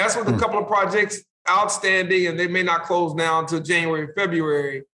 and that's with a couple of projects outstanding, and they may not close now until January,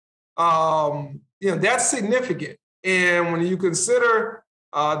 February. That's significant. And when you consider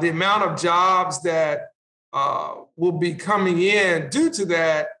the amount of jobs that will be coming in due to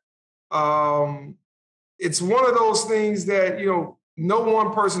that, it's one of those things that, no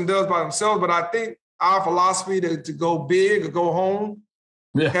one person does by themselves. But I think our philosophy to go big or go home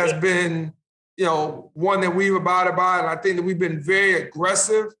has been, one that we've abided by. And I think that we've been very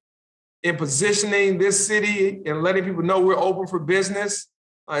aggressive in positioning this city and letting people know we're open for business.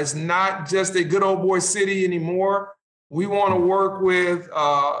 It's not just a good old boy city anymore. We want to work with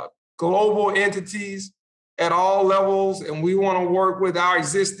global entities at all levels, and we want to work with our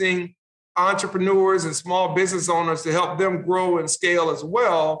existing entrepreneurs and small business owners to help them grow and scale as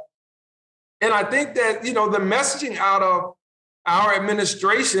well. And I think that, the messaging out of our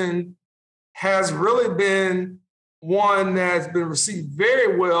administration has really been one that's been received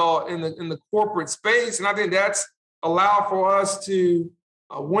very well in the corporate space. And I think that's allowed for us to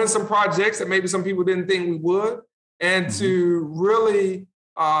win some projects that maybe some people didn't think we would, and to really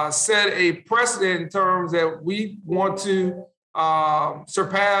set a precedent in terms that we want to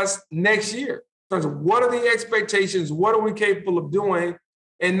surpass next year. In terms of what are the expectations, what are we capable of doing,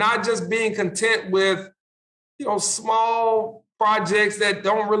 and not just being content with, small projects that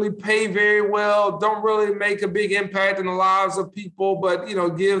don't really pay very well, don't really make a big impact in the lives of people, but,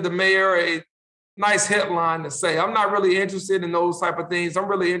 give the mayor a nice headline to say. I'm not really interested in those type of things. I'm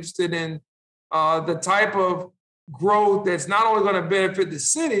really interested in the type of growth that's not only going to benefit the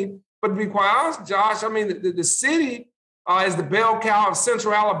city, but to be quite honest, Josh, I mean, the city is the bell cow of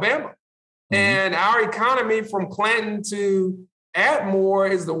Central Alabama. And our economy from Clanton to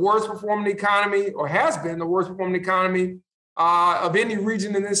Atmore is the worst performing economy, or has been the worst performing economy of any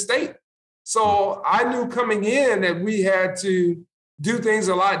region in this state. So I knew coming in that we had to do things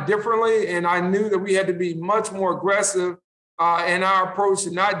a lot differently. And I knew that we had to be much more aggressive in our approach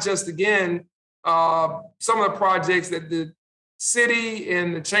to not just, again, some of the projects that the city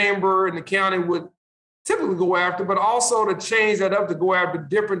and the chamber and the county would typically go after, but also to change that up to go after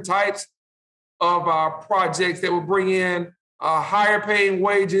different types of projects that will bring in higher paying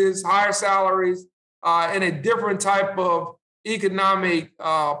wages, higher salaries, and a different type of economic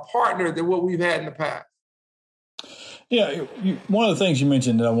partner than what we've had in the past. Yeah, one of the things you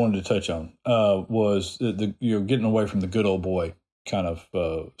mentioned that I wanted to touch on was you're getting away from the good old boy kind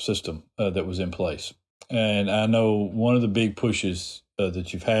of system that was in place. And I know one of the big pushes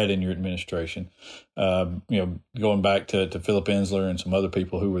that you've had in your administration, going back to Philip Ensler and some other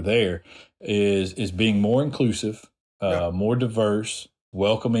people who were there, is being more inclusive, more diverse,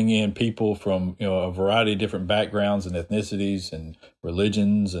 welcoming in people from a variety of different backgrounds and ethnicities and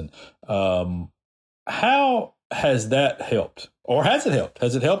religions. And how has that helped, or has it helped?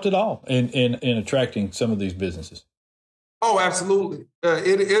 Has it helped at all in attracting some of these businesses? Oh, absolutely.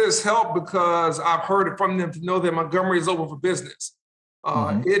 It has helped because I've heard it from them to know that Montgomery is open for business.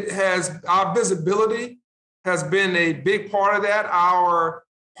 It has, our visibility has been a big part of that. Our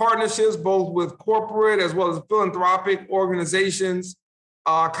partnerships, both with corporate as well as philanthropic organizations,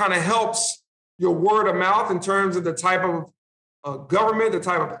 kind of helps your word of mouth in terms of the type of government, the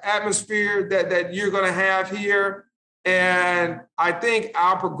type of atmosphere that you're going to have here. And I think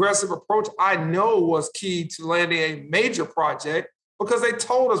our progressive approach, I know, was key to landing a major project because they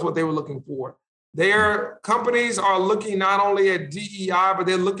told us what they were looking for. Their companies are looking not only at DEI, but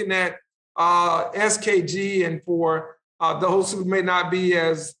they're looking at SKG. And for those who may not be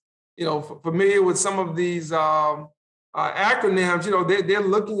as familiar with some of these acronyms, they're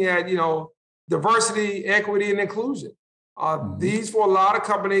looking at diversity, equity, and inclusion. These, for a lot of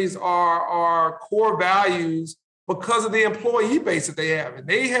companies, are core values because of the employee base that they have. And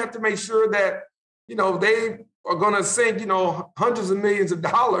they have to make sure that, they are going to sink, hundreds of millions of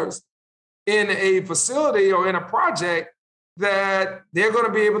dollars in a facility or in a project, that they're going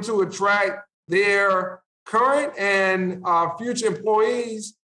to be able to attract their current and future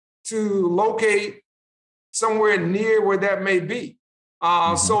employees to locate somewhere near where that may be.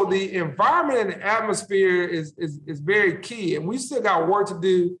 So the environment and the atmosphere is very key. And we still got work to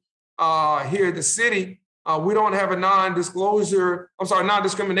do here at the city. We don't have a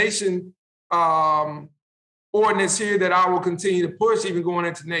non-discrimination ordinance here that I will continue to push even going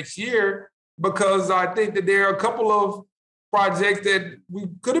into next year, because I think that there are a couple of projects that we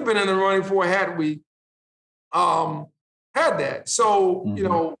could have been in the running for had we had that.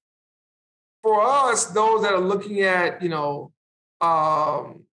 So, for us, those that are looking at,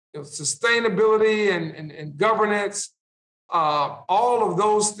 sustainability and governance, all of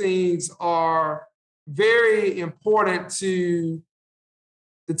those things are very important to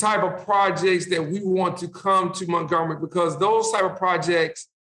the type of projects that we want to come to Montgomery, because those type of projects,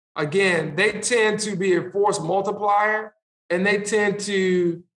 again, they tend to be a force multiplier, and they tend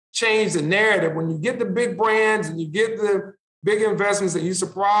to change the narrative. When you get the big brands and you get the big investments and you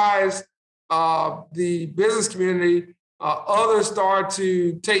surprise the business community, others start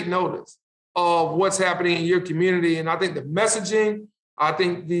to take notice of what's happening in your community. And I think the messaging, I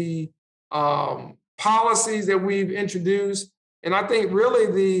think the policies that we've introduced, and I think really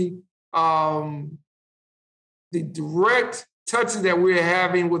the direct touches that we're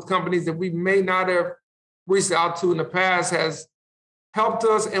having with companies that we may not have reached out to in the past has helped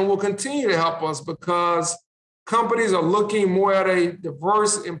us and will continue to help us, because companies are looking more at a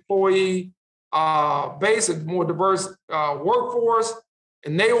diverse employee base, a more diverse workforce,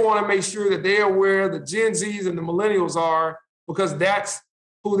 and they want to make sure that they're aware the Gen Zs and the millennials are, because that's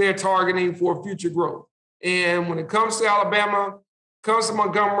who they're targeting for future growth. And when it comes to Alabama, comes to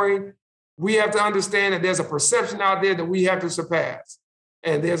Montgomery, we have to understand that there's a perception out there that we have to surpass.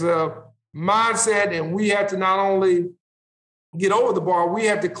 And there's a mindset, and we have to not only get over the bar, we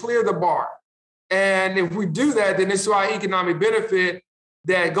have to clear the bar. And if we do that, then it's to our economic benefit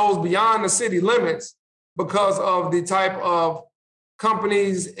that goes beyond the city limits because of the type of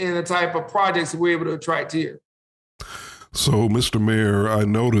companies and the type of projects that we're able to attract here. So, Mr. Mayor, I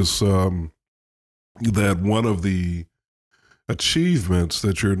notice that one of the achievements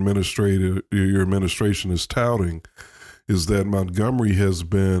that your administration is touting is that Montgomery has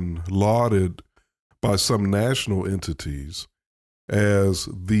been lauded by some national entities as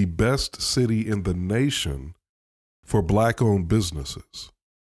the best city in the nation for Black-owned businesses.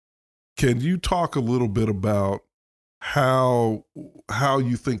 Can you talk a little bit about how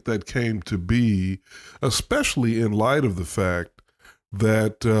you think that came to be, especially in light of the fact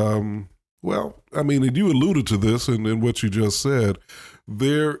that, and you alluded to this in what you just said,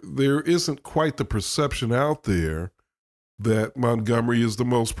 there isn't quite the perception out there that Montgomery is the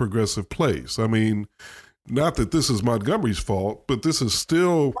most progressive place. I mean, not that this is Montgomery's fault, but this is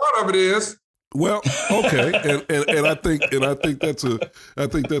still part of it is. Well, okay, and I think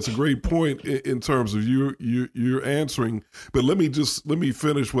that's a great point in terms of you're answering. But let me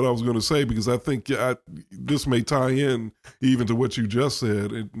finish what I was going to say, because I think this may tie in even to what you just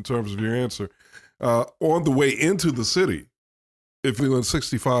said in terms of your answer. On the way into the city, if you're on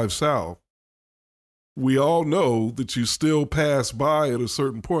 65 South, we all know that you still pass by at a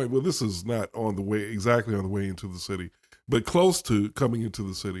certain point. Well, this is not exactly on the way into the city, but close to coming into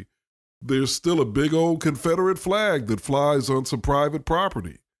the city. There's still a big old Confederate flag that flies on some private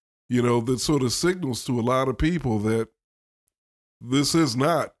property, that sort of signals to a lot of people that this is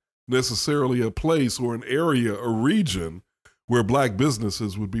not necessarily a place or an area, a region where Black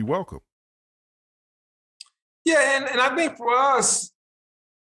businesses would be welcome. Yeah, and I think for us,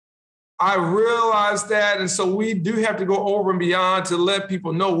 I realize that, and so we do have to go over and beyond to let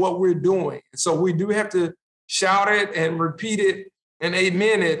people know what we're doing. So we do have to shout it and repeat it and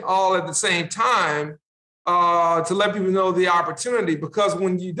amen it all at the same time to let people know the opportunity. Because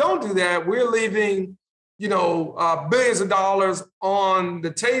when you don't do that, we're leaving, billions of dollars on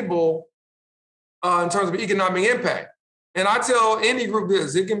the table in terms of economic impact. And I tell any group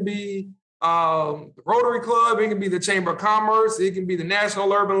this: it can be the Rotary Club, it can be the Chamber of Commerce, it can be the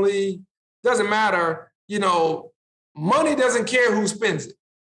National Urban League. Doesn't matter. Money doesn't care who spends it.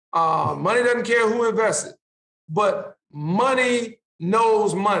 Money doesn't care who invests it. But money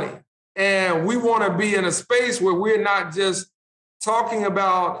knows money. And we want to be in a space where we're not just talking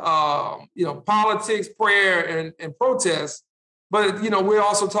about, politics, prayer, and protest, but, we're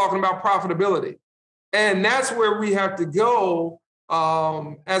also talking about profitability. And that's where we have to go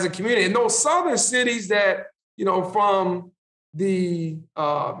as a community. And those southern cities that, from the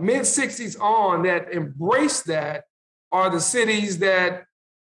mid-'60s on that embrace that are the cities that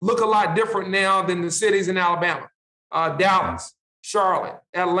look a lot different now than the cities in Alabama, Dallas, Charlotte,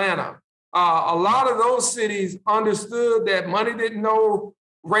 Atlanta. A lot of those cities understood that money didn't know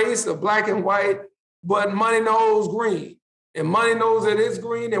race or black and white, but money knows green. And money knows that it's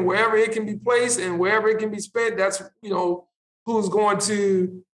green, and wherever it can be placed and wherever it can be spent, that's, who's going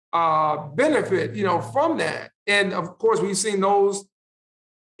to benefit, from that. And of course, we've seen those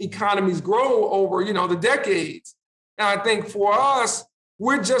economies grow over, the decades. And I think for us,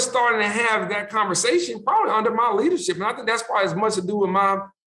 we're just starting to have that conversation probably under my leadership. And I think that's probably as much to do with my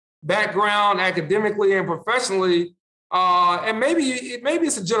background academically and professionally. And maybe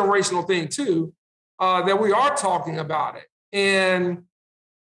it's a generational thing too, that we are talking about it. And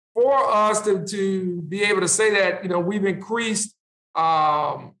for us to be able to say that, we've increased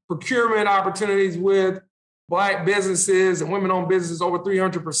procurement opportunities with Black businesses and women-owned businesses over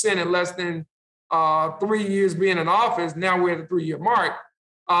 300% in less than 3 years being in office. Now we're at the 3-year mark.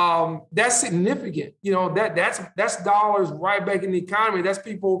 That's significant. That's dollars right back in the economy. That's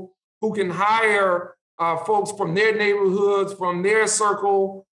people who can hire folks from their neighborhoods, from their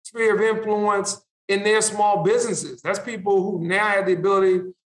circle, sphere of influence in their small businesses. That's people who now have the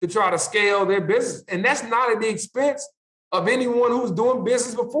ability to try to scale their business. And that's not at the expense of anyone who's doing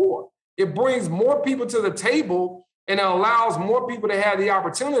business before. It brings more people to the table, and it allows more people to have the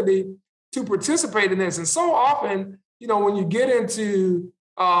opportunity to participate in this. And so often, when you get into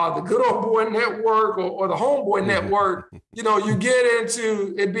the good old boy network or the homeboy network, you get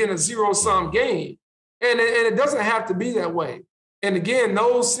into it being a zero-sum game. And it doesn't have to be that way. And again,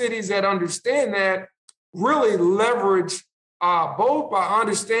 those cities that understand that really leverage both by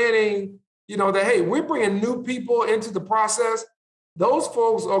understanding, that, hey, we're bringing new people into the process. Those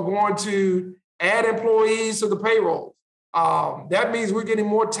folks are going to add employees to the payroll. That means we're getting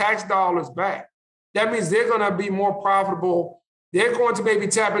more tax dollars back. That means they're going to be more profitable. They're going to maybe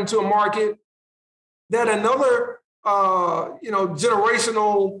tap into a market that another,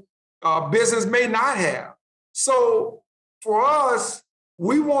 generational business may not have. So for us,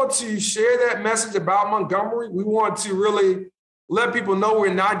 we want to share that message about Montgomery. We want to really let people know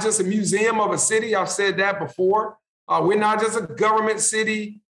we're not just a museum of a city. I've said that before. We're not just a government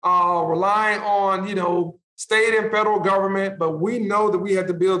city relying on, state and federal government, but we know that we have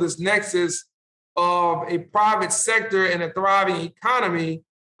to build this nexus of a private sector and a thriving economy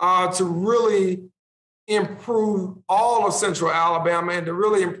to really improve all of Central Alabama and to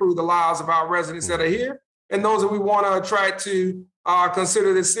really improve the lives of our residents that are here and those that we want to attract to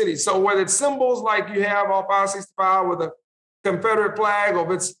consider this city. So whether it's symbols like you have off I-65 with a Confederate flag, or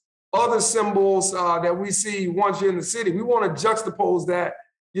if it's other symbols that we see once you're in the city, we want to juxtapose that,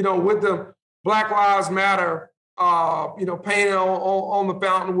 with the Black Lives Matter, painted on the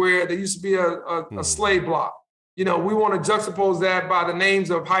fountain where there used to be a slave block. We want to juxtapose that by the names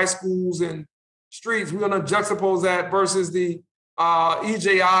of high schools and streets. We're going to juxtapose that versus the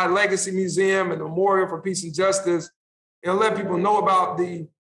EJI Legacy Museum and the Memorial for Peace and Justice, and let people know about the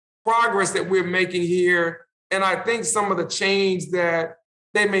progress that we're making here. And I think some of the change that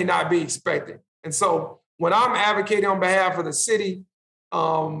they may not be expecting. And so when I'm advocating on behalf of the city,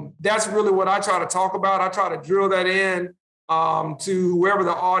 that's really what I try to talk about. I try to drill that in to whoever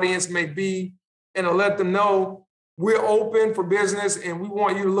the audience may be and to let them know we're open for business and we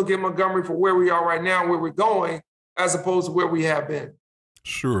want you to look at Montgomery for where we are right now, where we're going, as opposed to where we have been.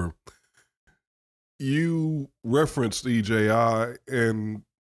 Sure. You referenced EJI, and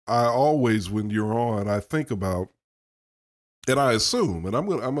I always, when you're on, I think about, and I assume, and I'm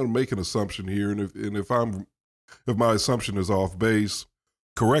gonna make an assumption here, and if my assumption is off base,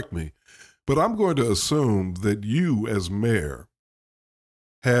 correct me. But I'm going to assume that you, as mayor,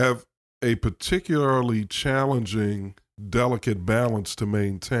 have a particularly challenging, delicate balance to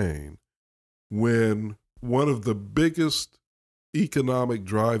maintain when one of the biggest economic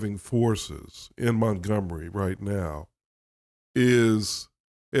driving forces in Montgomery right now is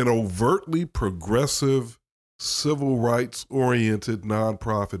an overtly progressive, civil rights-oriented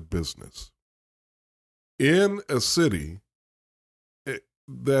nonprofit business in a city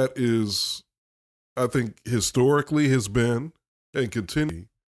that is, I think, historically has been and continue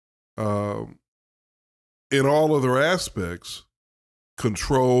in all other aspects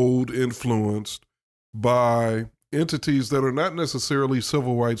controlled, influenced by entities that are not necessarily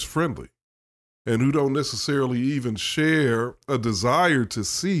civil rights friendly and who don't necessarily even share a desire to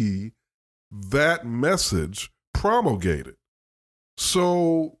see that message promulgated.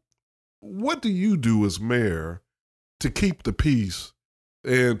 So what do you do as mayor to keep the peace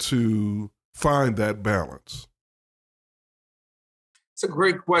and to find that balance? It's a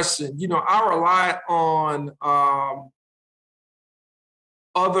great question. You know, I rely on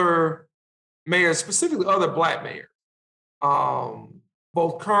other mayors, specifically other Black mayors,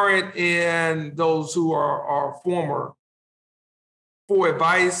 both current and those who are former, for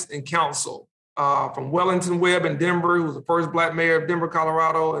advice and counsel. From Wellington Webb in Denver, who was the first Black mayor of Denver,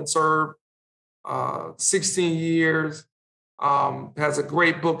 Colorado, and served 16 years. Has a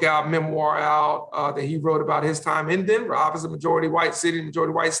great book out, memoir out, that he wrote about his time in Denver, obviously majority white city,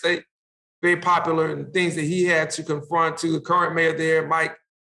 majority white state, very popular, and things that he had to confront, to the current mayor there,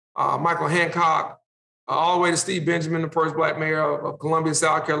 Michael Hancock, all the way to Steve Benjamin, the first Black mayor of Columbia,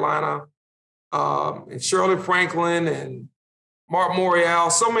 South Carolina, and Shirley Franklin and Mark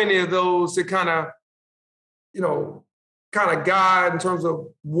Morial, so many of those that kind of guide in terms of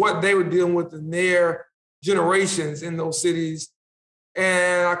what they were dealing with in their generations in those cities.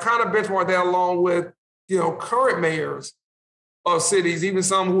 And I kind of benchmark that along with, current mayors of cities, even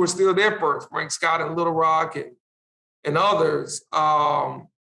some who are still there first, Frank Scott in Little Rock and others,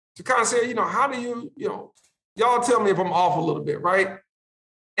 to kind of say, how do y'all tell me if I'm off a little bit, right?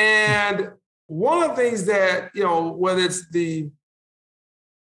 And one of the things that, whether it's the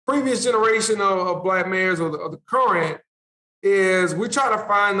previous generation of Black mayors or the current, is we try to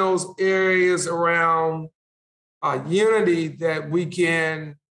find those areas around unity that we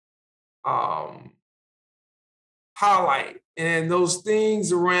can highlight, and those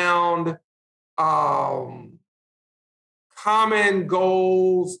things around common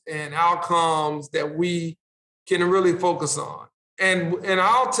goals and outcomes that we can really focus on. And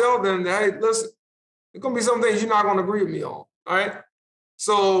I'll tell them that, hey, listen, there's going to be some things you're not going to agree with me on, all right?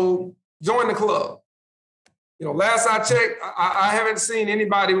 So join the club. Last I checked, I haven't seen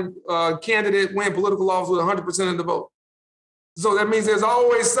anybody, candidate win political office with 100% of the vote. So that means there's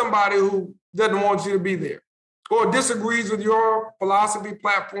always somebody who doesn't want you to be there or disagrees with your philosophy,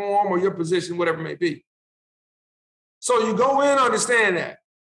 platform, or your position, whatever it may be. So you go in understand that.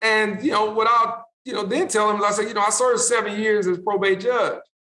 And, without, then tell them, I say, I served 7 years as probate judge.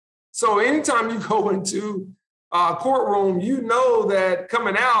 So anytime you go into a courtroom, you know that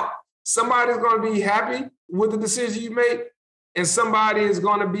coming out, somebody's going to be happy with the decision you make, and somebody is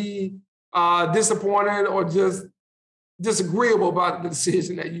going to be disappointed or just disagreeable about the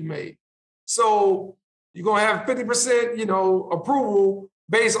decision that you made. So you're going to have 50%, approval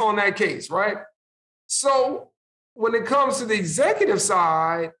based on that case, right? So when it comes to the executive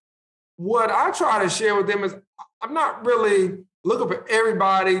side, what I try to share with them is I'm not really looking for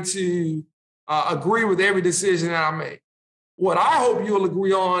everybody to agree with every decision that I make. What I hope you'll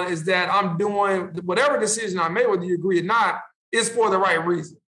agree on is that I'm doing whatever decision I make, whether you agree or not, is for the right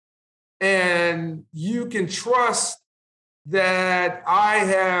reason. And you can trust that I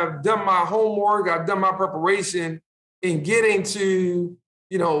have done my homework, I've done my preparation in getting to,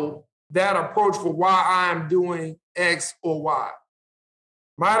 that approach for why I'm doing X or Y.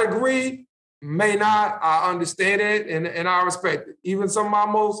 Might agree, may not. I understand it and I respect it. Even some of my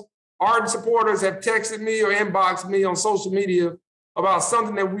most ardent supporters have texted me or inboxed me on social media about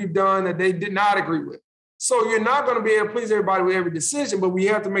something that we've done that they did not agree with. So you're not going to be able to please everybody with every decision, but we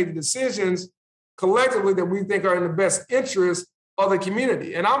have to make the decisions collectively that we think are in the best interest of the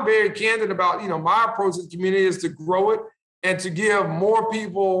community. And I'm very candid about, my approach to the community is to grow it and to give more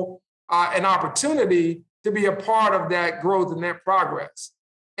people an opportunity to be a part of that growth and that progress.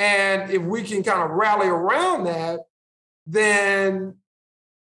 And if we can kind of rally around that, then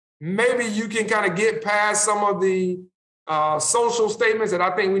maybe you can kind of get past some of the social statements that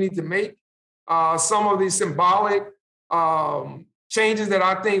I think we need to make, some of these symbolic changes that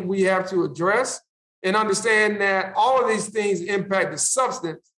I think we have to address, and understand that all of these things impact the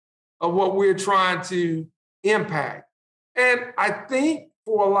substance of what we're trying to impact. And I think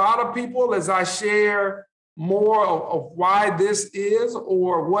for a lot of people, as I share more of why this is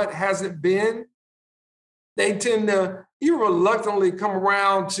or what hasn't been, they tend to even reluctantly come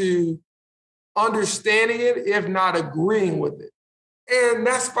around to understanding it, if not agreeing with it. And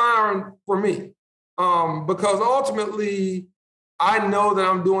that's fine for me, because ultimately, I know that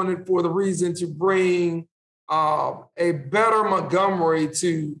I'm doing it for the reason to bring a better Montgomery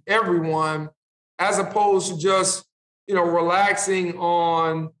to everyone, as opposed to just, relaxing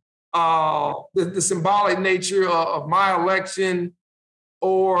on the symbolic nature of my election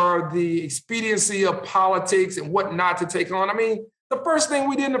or the expediency of politics and what not to take on. I mean, the first thing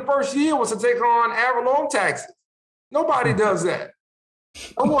we did in the first year was to take on ad valorem taxes. Nobody does that.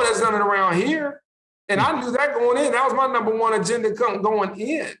 No one has done it around here. And I knew that going in. That was my number one agenda going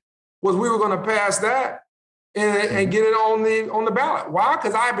in, was we were going to pass that and get it on the ballot. Why?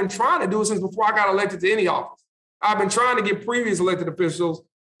 Because I've been trying to do it since before I got elected to any office. I've been trying to get previous elected officials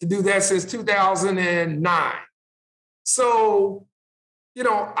to do that since 2009. So,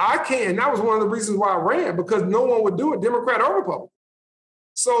 I can. That was one of the reasons why I ran, because no one would do it, Democrat or Republican.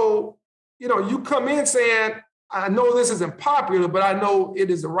 So, you come in saying, I know this isn't popular, but I know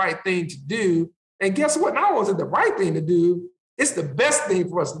it is the right thing to do. And guess what? Not only is it the right thing to do, it's the best thing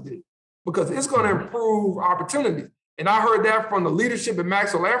for us to do, because it's going to improve opportunities. And I heard that from the leadership at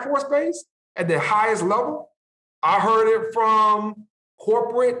Maxwell Air Force Base at the highest level. I heard it from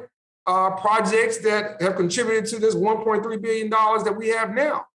corporate projects that have contributed to this $1.3 billion that we have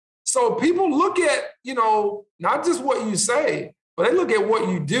now. So people look at, not just what you say, but they look at what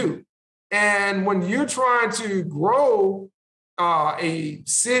you do. And when you're trying to grow a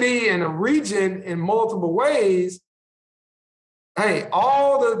city and a region in multiple ways, hey,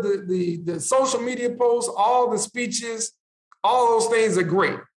 all the social media posts, all the speeches, all those things are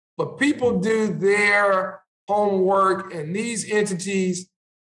great. But people do their homework, and these entities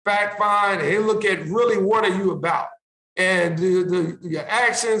fact find, and they look at really what are you about, and do your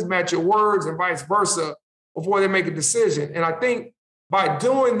actions match your words and vice versa before they make a decision. And I think by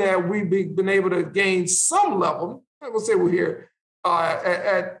doing that, we've been able to gain some level, I will say we're here,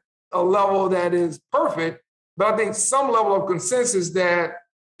 at a level that is perfect, but I think some level of consensus that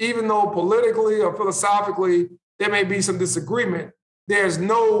even though politically or philosophically there may be some disagreement, there's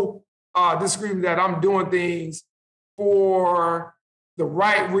no disagreement that I'm doing things for the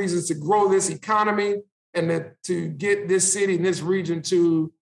right reasons to grow this economy and to get this city and this region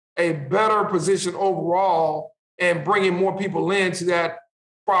to a better position overall, and bringing more people into that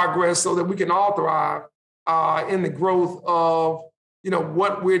progress so that we can all thrive in the growth of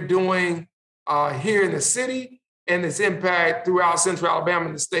what we're doing here in the city and its impact throughout Central Alabama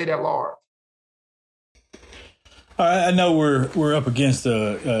and the state at large. I know we're up against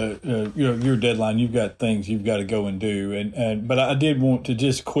your deadline. You've got things you've got to go and do, but I did want to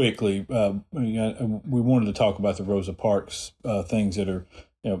just quickly. We wanted to talk about the Rosa Parks things that are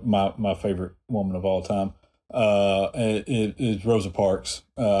my favorite woman of all time. Is Rosa Parks.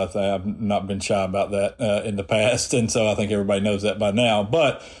 I've not been shy about that in the past, and so I think everybody knows that by now.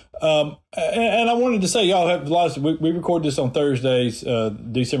 But and I wanted to say, y'all have lots. We record this on Thursdays.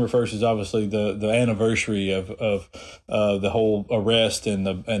 December 1st is obviously the anniversary of the whole arrest and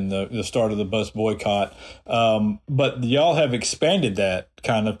the start of the bus boycott. But y'all have expanded that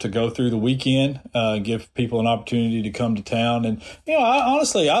kind of to go through the weekend, give people an opportunity to come to town, and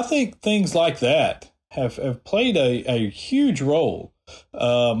I think things like that have played a huge role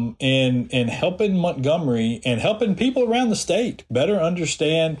in helping Montgomery and helping people around the state better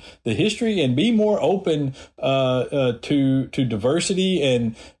understand the history and be more open to diversity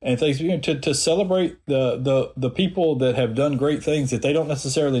and things, to celebrate the people that have done great things that they don't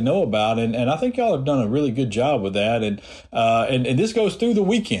necessarily know about. And I think y'all have done a really good job with that. And this goes through the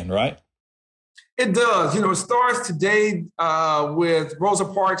weekend, right? It does. It starts today with Rosa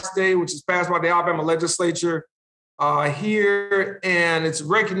Parks Day, which is passed by the Alabama legislature here. And it's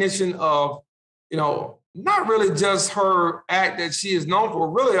recognition of, not really just her act that she is known for,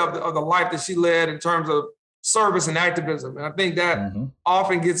 really of the life that she led in terms of service and activism. And I think that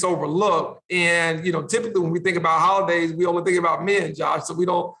often gets overlooked. And, typically when we think about holidays, we only think about men, Josh. So we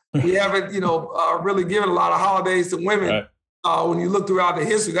haven't, really given a lot of holidays to women. Right. When you look throughout the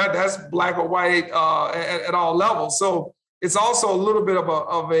history, that's black or white at all levels. So it's also a little bit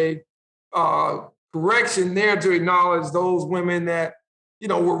of a correction there to acknowledge those women that,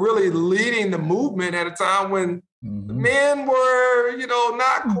 were really leading the movement at a time when men were,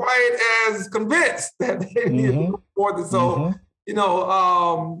 not quite as convinced that they needed to support it. So,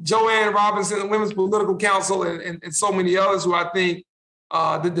 Joanne Robinson, the Women's Political Council, and so many others who I think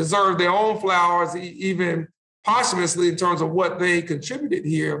that deserve their own flowers, even posthumously in terms of what they contributed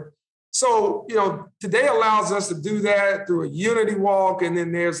here. So, today allows us to do that through a unity walk. And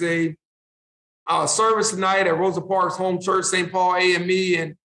then there's a service tonight at Rosa Parks Home Church, St. Paul AME.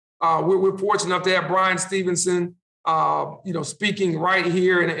 And we're fortunate enough to have Brian Stevenson, speaking right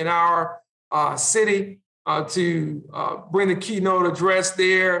here in our city to bring the keynote address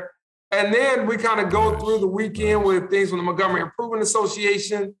there. And then we kind of go through the weekend with things from the Montgomery Improvement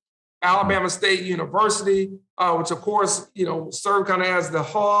Association, Alabama State University, which of course, serve kind of as the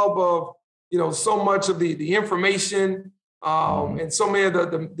hub of, so much of the information and so many of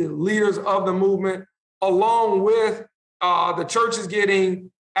the leaders of the movement, along with the churches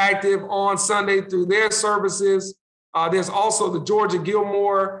getting active on Sunday through their services. There's also the Georgia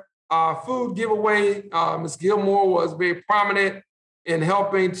Gilmore food giveaway. Ms. Gilmore was very prominent in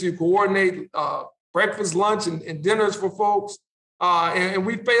helping to coordinate breakfast, lunch, and dinners for folks. And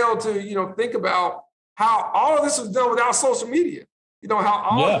we failed to, think about how all of this was done without social media. How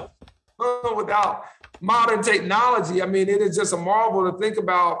all of it was done without modern technology. I mean, it is just a marvel to think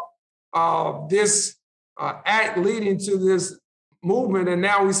about this act leading to this movement. And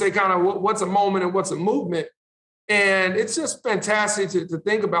now we say kind of what's a moment and what's a movement. And it's just fantastic to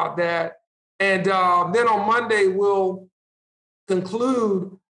think about that. And then on Monday, we'll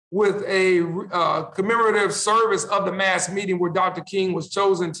conclude with a commemorative service of the mass meeting where Dr. King was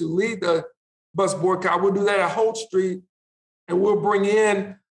chosen to lead the bus boycott. We'll do that at Holt Street, and we'll bring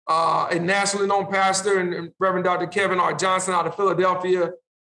in a nationally known pastor and Reverend Dr. Kevin R. Johnson out of Philadelphia,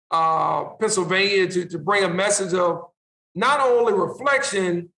 Pennsylvania, to bring a message of not only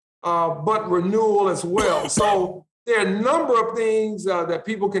reflection, but renewal as well. So there are a number of things that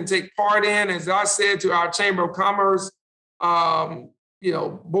people can take part in. As I said to our Chamber of Commerce,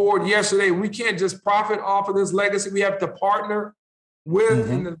 board yesterday, we can't just profit off of this legacy. We have to partner with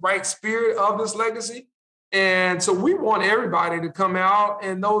in the right spirit of this legacy. And so we want everybody to come out,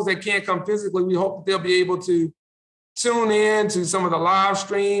 and those that can't come physically, we hope they'll be able to tune in to some of the live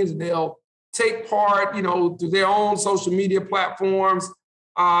streams, and they'll take part, through their own social media platforms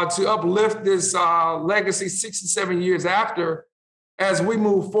to uplift this legacy 67 years after as we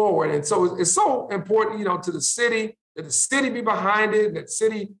move forward. And so it's so important, to the city, that the city be behind it, that the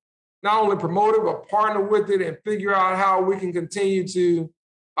city not only promote it, but partner with it and figure out how we can continue to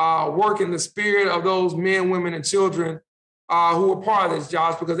work in the spirit of those men, women, and children who are part of this,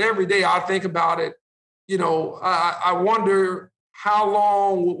 Josh, because every day I think about it, I wonder how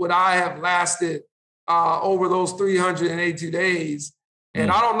long would I have lasted over those 382 days. And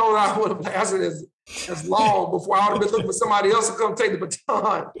I don't know that I would have lasted as long before I would have been looking for somebody else to come take the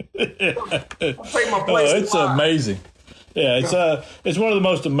baton. Take my place. It's amazing. Yeah, it's one of the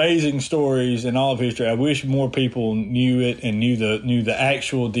most amazing stories in all of history. I wish more people knew it and knew the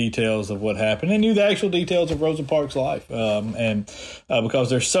actual details of what happened and knew the actual details of Rosa Parks' life. Because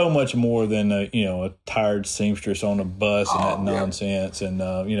there's so much more than a tired seamstress on a bus and that nonsense. And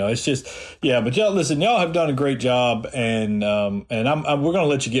it's just But y'all listen, y'all have done a great job, and we're going to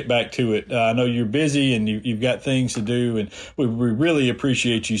let you get back to it. I know you're busy and you've got things to do, and we really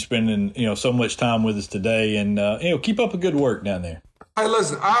appreciate you spending so much time with us today. And keep up a good work down there. Hey,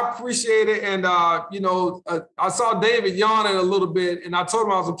 listen, I appreciate it. And, I saw David yawning a little bit, and I told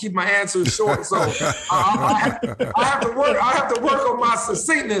him I was going to keep my answers short. So I have to work on my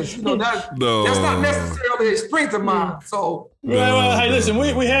succinctness. That's not necessarily a strength of mine. So. Well, hey, listen,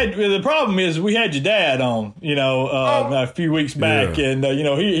 we had the problem is we had your dad on, a few weeks back, and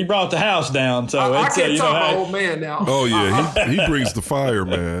he brought the house down. So I can't talk about old man now. Oh yeah, he brings the fire,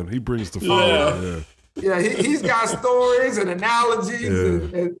 man. He brings the fire. Yeah. Yeah, he's got stories and analogies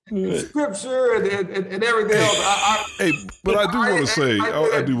and scripture and everything else. But I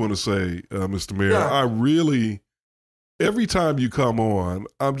do want to say, Mr. Mayor, I really every time you come on,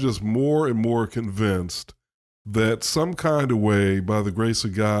 I'm just more and more convinced that some kind of way, by the grace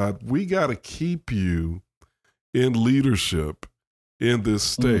of God, we got to keep you in leadership in this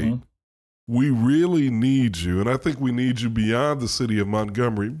state. Mm-hmm. We really need you. And I think we need you beyond the city of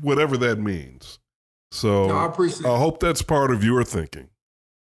Montgomery, whatever that means. So I appreciate I hope that's part of your thinking.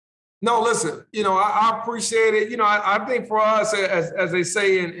 No, listen, I appreciate it. I think for us, as they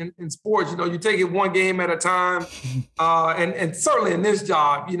say in sports, you take it one game at a time. And certainly in this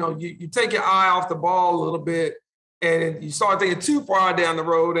job, you take your eye off the ball a little bit and you start thinking too far down the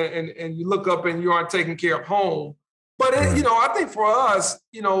road and you look up and you aren't taking care of home. But, I think for us,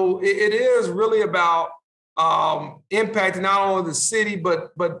 it is really about impacting not only the city,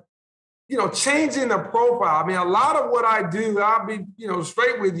 but changing the profile. I mean, a lot of what I do, I'll be,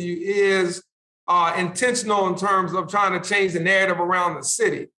 straight with you, is intentional in terms of trying to change the narrative around the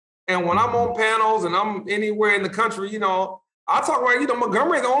city. And when I'm on panels and I'm anywhere in the country, I talk about,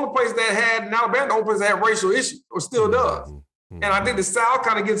 Montgomery is the only place that had, in Alabama, the only place that had racial issues, or still does. And I think the South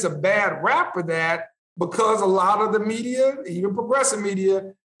kind of gets a bad rap for that because a lot of the media, even progressive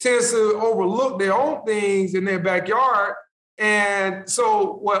media, tends to overlook their own things in their backyard. And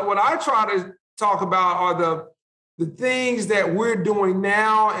so what I try to talk about are the things that we're doing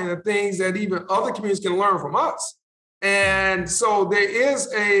now and the things that even other communities can learn from us. And so there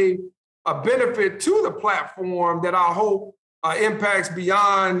is a benefit to the platform that I hope impacts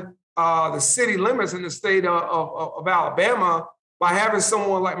beyond the city limits in the state of Alabama by having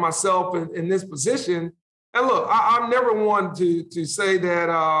someone like myself in this position. And look, I'm never one to say that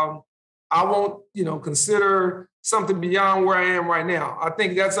I won't, consider something beyond where I am right now. I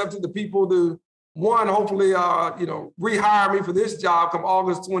think that's up to the people to, one, hopefully, rehire me for this job come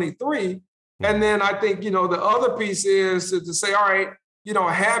August 23. And then I think, the other piece is to say, all right,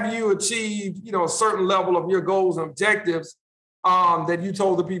 have you achieved, a certain level of your goals and objectives that you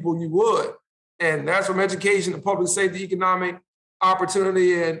told the people you would? And that's from education to public safety, economic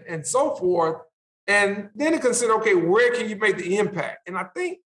opportunity, and so forth. And then to consider, okay, where can you make the impact? And I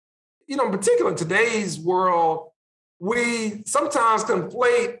think, in particular in today's world, we sometimes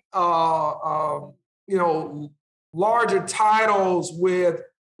conflate, larger titles with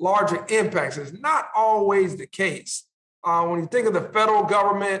larger impacts. It's not always the case. When you think of the federal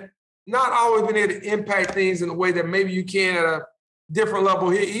government, not always been able to impact things in a way that maybe you can at a different level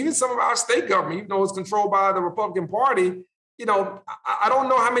here. Even some of our state government, even though it's controlled by the Republican Party, I don't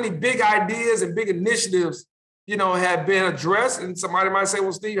know how many big ideas and big initiatives, have been addressed. And somebody might say,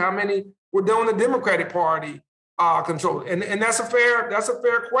 well, Steve, how many were done the Democratic Party control? And that's a fair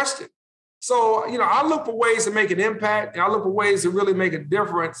question. So, I look for ways to make an impact, and I look for ways to really make a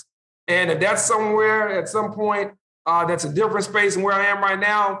difference. And if that's somewhere at some point, that's a different space than where I am right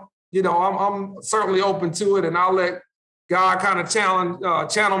now, I'm certainly open to it, and I'll let God kind of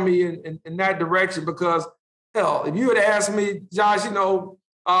channel me in that direction. Because hell, if you had asked me, Josh,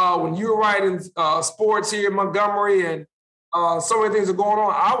 when you were writing sports here in Montgomery and so many things are going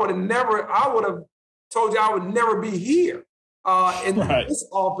on, I would have told you I would never be here in this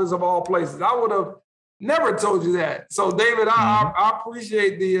office of all places. I would have never told you that. So, David, I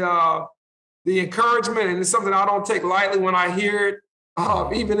appreciate the encouragement, and it's something I don't take lightly when I hear it.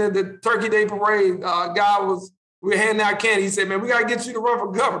 Even in the Turkey Day parade, we were handing out candy. He said, "Man, we got to get you to run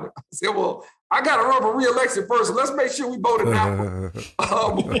for governor." I said, "Well, I got to run for re-election first, so let's make sure we voted that one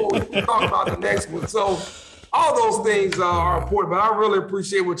before we talk about the next one." So all those things are important, but I really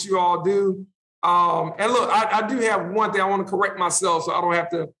appreciate what you all do. And look, I do have one thing I want to correct myself so I don't have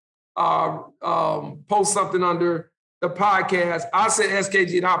to post something under the podcast. I said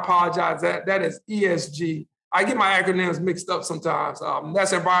SKG, and I apologize. That is ESG. I get my acronyms mixed up sometimes.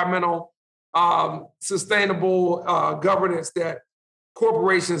 That's environmental, sustainable governance that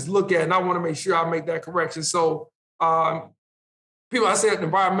corporations look at, and I want to make sure I make that correction. So I said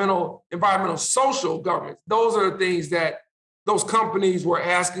environmental social governance. Those are the things that those companies were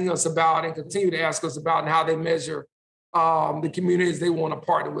asking us about and continue to ask us about, and how they measure the communities they want to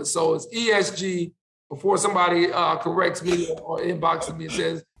partner with. So it's ESG before somebody corrects me or inboxes me and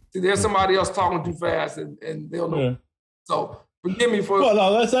says, "See, there's somebody else talking too fast," and they'll know. Yeah. So forgive me for. Well,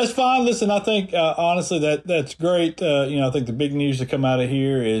 no, that's fine. Listen, I think honestly that's great. I think the big news to come out of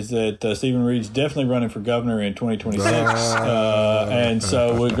here is that Stephen Reed's definitely running for governor in 2026, and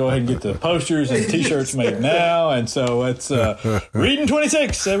so we'll go ahead and get the posters and T-shirts made now. And so it's Reed in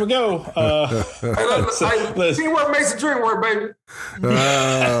 26. There we go. Teamwork makes the dream work, baby.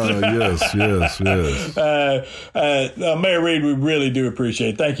 Yes. Mayor Reed, we really do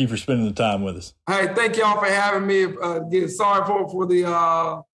appreciate it. Thank you for spending the time with us. Hey, thank y'all for having me. Sorry for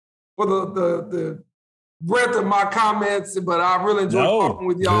the breadth of my comments, but I really enjoyed talking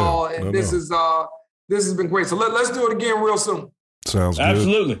with y'all, and this has been great. So let's do it again real soon. Sounds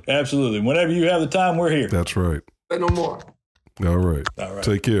good. Absolutely. Whenever you have the time, we're here. That's right. Say no more. All right.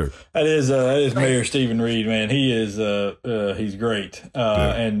 Take care. That is Mayor Stephen Reed, man. He is he's great.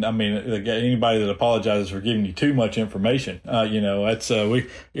 And I mean, anybody that apologizes for giving you too much information, that's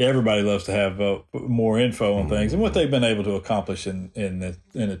everybody loves to have more info on things, and what they've been able to accomplish in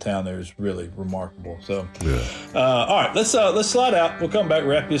the town there is really remarkable. So, all right, let's slide out. We'll come back,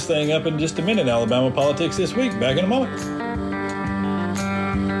 wrap this thing up in just a minute. Alabama Politics This Week. Back in a moment.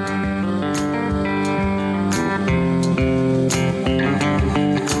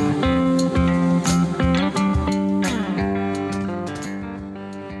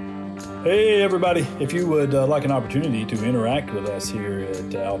 Hey, everybody. If you would like an opportunity to interact with us here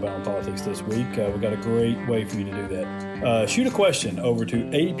at Alabama Politics This Week, we've got a great way for you to do that. Shoot a question over to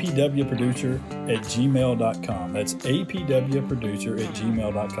apwproducer@gmail.com. That's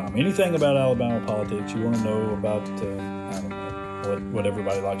apwproducer@gmail.com. Anything about Alabama politics you want to know about, I don't know, what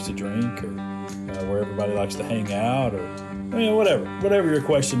everybody likes to drink, or where everybody likes to hang out, or whatever your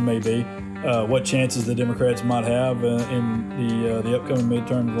question may be. What chances the Democrats might have in the upcoming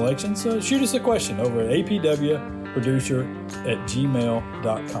midterm elections, shoot us a question over at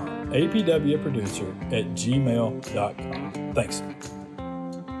apwproducer@gmail.com. apwproducer@gmail.com. Thanks.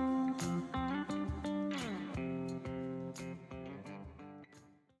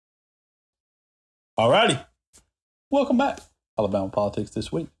 All righty. Welcome back. Alabama Politics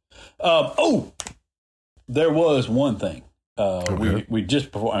This Week. There was one thing. We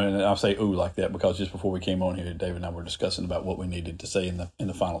just before, and I'll say "ooh" like that because just before we came on here, David and I were discussing about what we needed to say in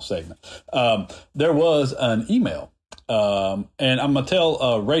the final segment. There was an email, and I'm gonna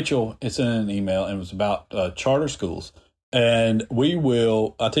tell Rachel it's in an email, and it was about charter schools. And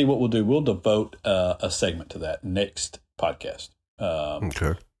I'll tell you what we'll do. We'll devote a segment to that next podcast.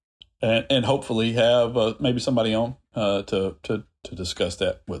 Okay. And hopefully have maybe somebody on to discuss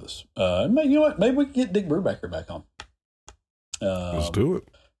that with us. Maybe, you know what? Maybe we can get Dick Brubaker back on. Let's do it.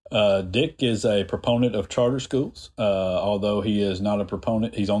 Dick is a proponent of charter schools, although he is not a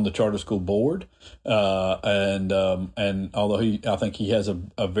proponent. He's on the charter school board, and although I think he has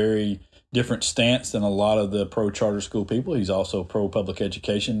a very different stance than a lot of the pro-charter school people. He's also pro-public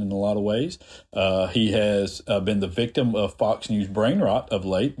education in a lot of ways. He has been the victim of Fox News brain rot of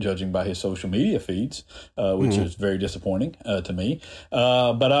late, judging by his social media feeds, which is very disappointing to me.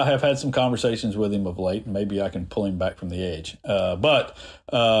 But I have had some conversations with him of late, and maybe I can pull him back from the edge. But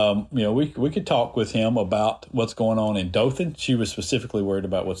we could talk with him about what's going on in Dothan. She was specifically worried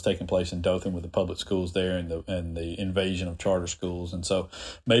about what's taking place in Dothan with the public schools there and the invasion of charter schools. And so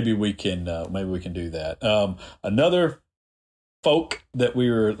maybe we can do that. Another folk that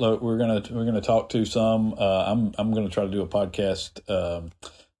we're gonna talk to some. I'm gonna try to do a podcast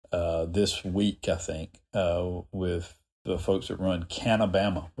this week, I think, with the folks that run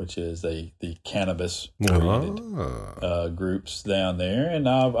Cannabama, which is the cannabis oriented groups down there. And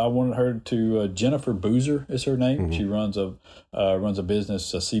I wanted her to Jennifer Boozer is her name. Mm-hmm. She runs a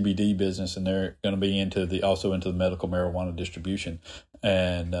business, a CBD business, and they're going to be also into the medical marijuana distribution.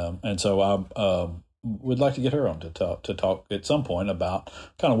 And so I would like to get her on to talk at some point about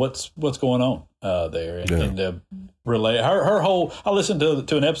kind of what's going on there and relay her whole. I listened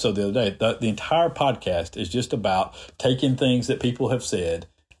to an episode the other day. The entire podcast is just about taking things that people have said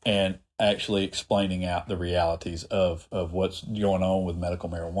and actually explaining out the realities of what's going on with medical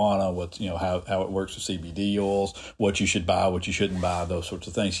marijuana, what's how it works with CBD oils, what you should buy, what you shouldn't buy, those sorts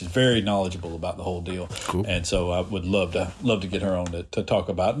of things. She's very knowledgeable about the whole deal. Cool. And so I would love to get her on to talk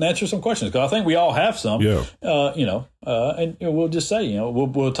about and answer some questions, because I think we all have some. Yeah. And we'll just say,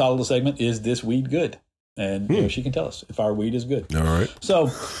 we'll title the segment, "Is this weed good?" And she can tell us if our weed is good. All right. So,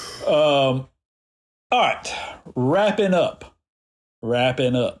 all right, wrapping up.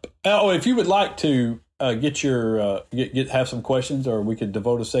 Oh, if you would like to have some questions, or we could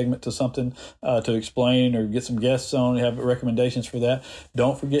devote a segment to something to explain, or get some guests on, have recommendations for that,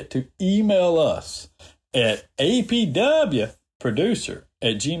 don't forget to email us at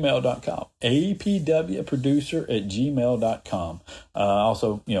apwproducer@gmail.com. apwproducer@gmail.com.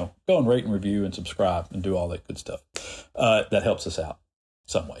 Also, go and rate and review and subscribe and do all that good stuff. That helps us out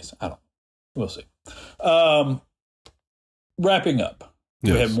some ways. We'll see. Wrapping up.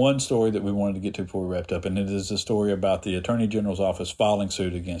 Yes. We had one story that we wanted to get to before we wrapped up, and it is a story about the Attorney General's office filing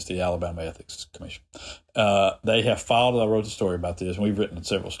suit against the Alabama Ethics Commission. They have filed, I wrote a story about this, and we've written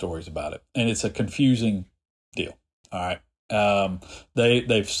several stories about it, and it's a confusing deal. All right.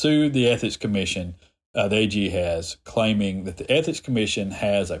 They've sued the Ethics Commission, the AG has, claiming that the Ethics Commission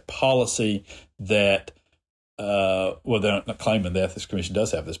has a policy that well, they're not claiming the Ethics Commission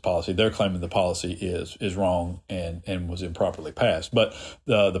does have this policy. They're claiming the policy is wrong and was improperly passed. But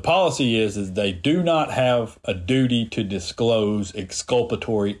the policy is they do not have a duty to disclose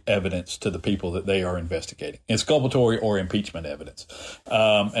exculpatory evidence to the people that they are investigating, exculpatory or impeachment evidence.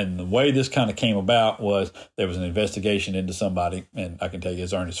 And the way this kind of came about was there was an investigation into somebody, and I can tell you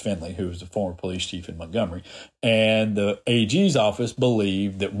it's Ernest Finley, who was the former police chief in Montgomery. And the AG's office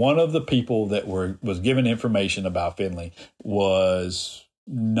believed that one of the people that was given information about Finley was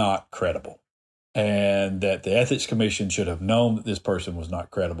not credible, and that the Ethics Commission should have known that this person was not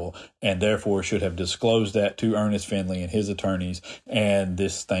credible and therefore should have disclosed that to Ernest Finley and his attorneys, and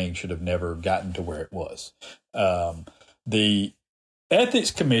this thing should have never gotten to where it was. The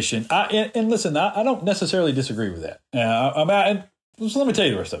Ethics Commission, and listen, I don't necessarily disagree with that. So let me tell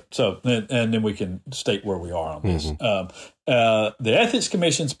you the rest of it. So, and then we can state where we are on this. The Ethics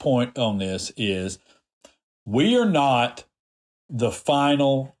Commission's point on this is we are not the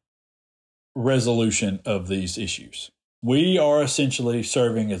final resolution of these issues. We are essentially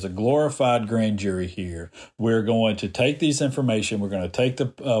serving as a glorified grand jury here. We're going to take this information. We're going to take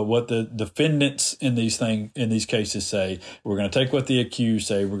what the defendants in these cases say. We're going to take what the accused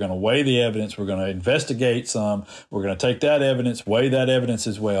say. We're going to weigh the evidence. We're going to investigate some. We're going to take that evidence, weigh that evidence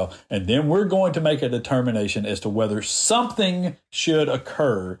as well, and then we're going to make a determination as to whether something should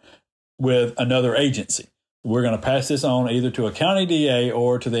occur with another agency. We're going to pass this on either to a county DA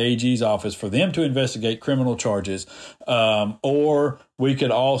or to the AG's office for them to investigate criminal charges, or we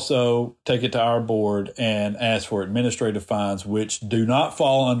could also take it to our board and ask for administrative fines, which do not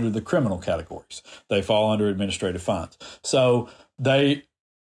fall under the criminal categories. They fall under administrative fines. So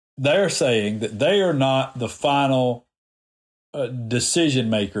they're saying that they are not the final decision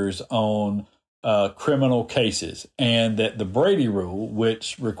makers on criminal cases, and that the Brady rule,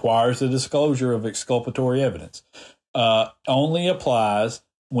 which requires the disclosure of exculpatory evidence, only applies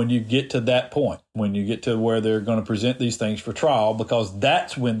when you get to that point, when you get to where they're going to present these things for trial, because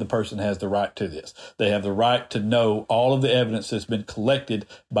that's when the person has the right to this. They have the right to know all of the evidence that's been collected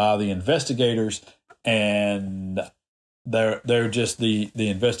by the investigators, and they're just the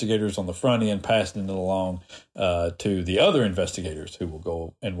investigators on the front end passing it along to the other investigators who will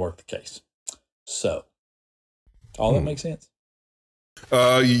go and work the case. So, all that makes sense.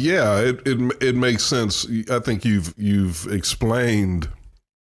 Yeah, it makes sense. I think you've explained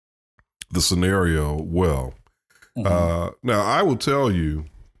the scenario well. Now, I will tell you,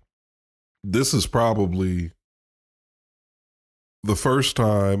 this is probably the first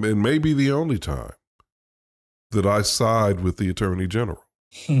time, and maybe the only time, that I side with the Attorney General.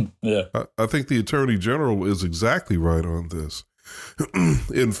 Yeah, I think the Attorney General is exactly right on this.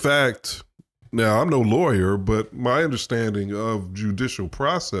 In fact, now, I'm no lawyer, but my understanding of judicial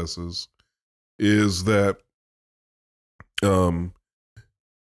processes is that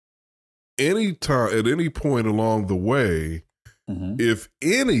any time, at any point along the way, if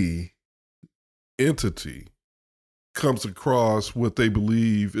any entity comes across what they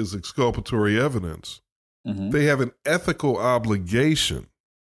believe is exculpatory evidence, they have an ethical obligation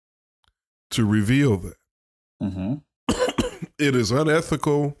to reveal that. It is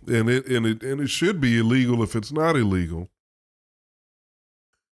unethical, and it should be illegal if it's not illegal,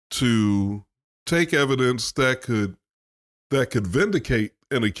 to take evidence that could vindicate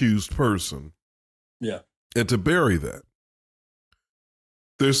an accused person, and to bury that.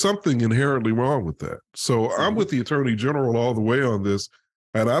 There's something inherently wrong with that. So I'm with the Attorney General all the way on this,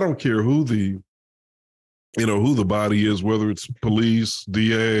 and I don't care who the body is, whether it's police,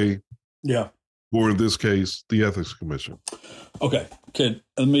 DA, or in this case, the Ethics Commission. Okay.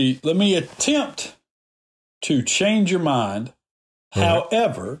 Let me attempt to change your mind.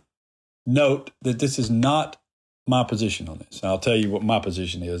 However, note that this is not my position on this. I'll tell you what my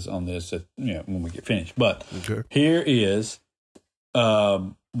position is on this when we get finished. But here is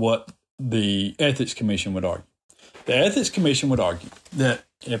what the Ethics Commission would argue. The Ethics Commission would argue that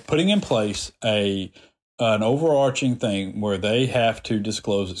putting in place an overarching thing where they have to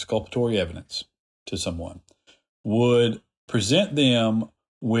disclose exculpatory evidence to someone would present them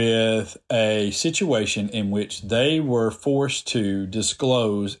with a situation in which they were forced to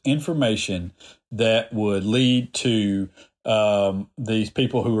disclose information that would lead to these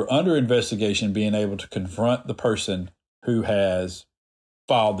people who are under investigation being able to confront the person who has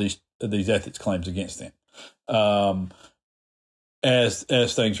filed these ethics claims against them as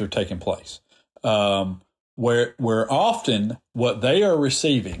things are taking place. Where often what they are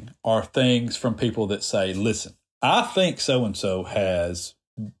receiving are things from people that say, listen, I think so-and-so has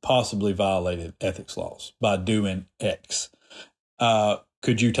possibly violated ethics laws by doing X.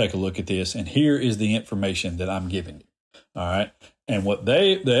 could you take a look at this? And here is the information that I'm giving you. All right. And what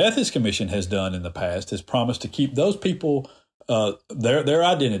the Ethics Commission has done in the past is promised to keep those people, their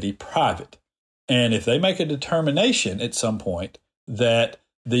identity private. And if they make a determination at some point that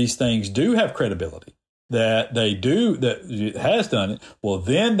these things do have credibility, that it has done it, well,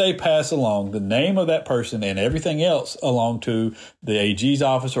 then they pass along the name of that person and everything else along to the AG's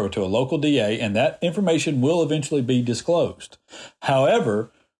office or to a local DA, and that information will eventually be disclosed.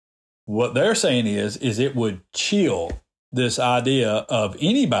 However, what they're saying is it would chill this idea of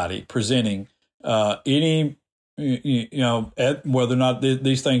anybody presenting any, whether or not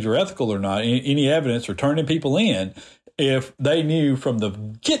these things are ethical or not, any evidence or turning people in, if they knew from the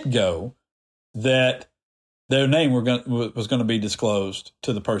get-go that their name was going to be disclosed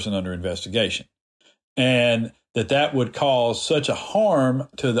to the person under investigation, and that would cause such a harm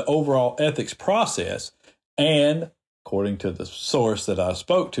to the overall ethics process. And according to the source that I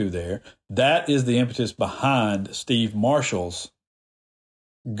spoke to there, that is the impetus behind Steve Marshall's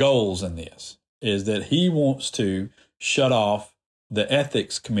goals in this, is that he wants to shut off the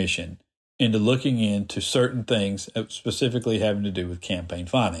Ethics Commission into looking into certain things, specifically having to do with campaign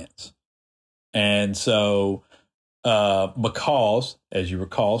finance. And so, because, as you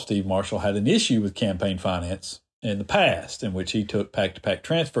recall, Steve Marshall had an issue with campaign finance in the past, in which he took PAC-to-PAC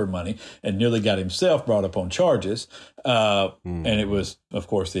transfer money and nearly got himself brought up on charges. And it was, of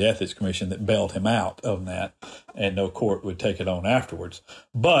course, the Ethics Commission that bailed him out of that, and no court would take it on afterwards.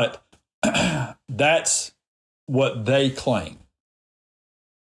 But that's what they claim.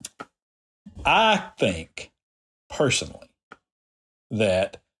 I think, personally,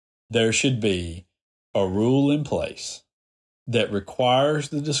 that there should be a rule in place that requires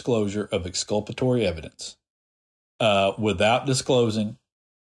the disclosure of exculpatory evidence without disclosing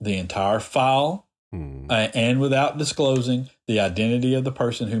the entire file and without disclosing the identity of the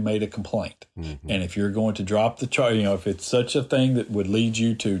person who made a complaint. And if you're going to drop the charge, if it's such a thing that would lead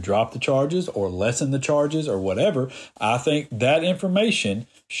you to drop the charges or lessen the charges or whatever, I think that information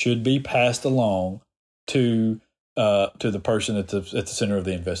should be passed along to the person at the center of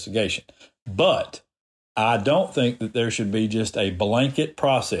the investigation. But I don't think that there should be just a blanket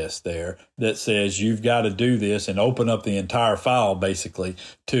process there that says you've got to do this and open up the entire file basically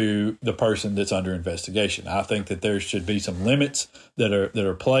to the person that's under investigation. I think that there should be some limits that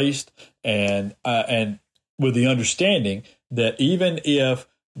are placed, and with the understanding that even if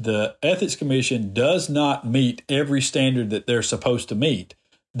the Ethics Commission does not meet every standard that they're supposed to meet,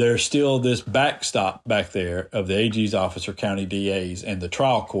 there's still this backstop back there of the AG's office or county DAs and the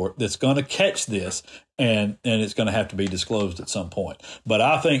trial court that's going to catch this, and it's going to have to be disclosed at some point. But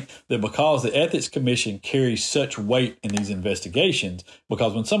I think that because the Ethics Commission carries such weight in these investigations,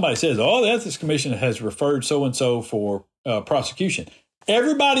 because when somebody says, the Ethics Commission has referred so-and-so for prosecution,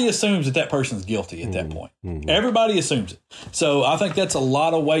 everybody assumes that person's guilty at that point. Everybody assumes it. So I think that's a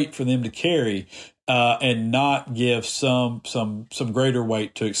lot of weight for them to carry, and not give some greater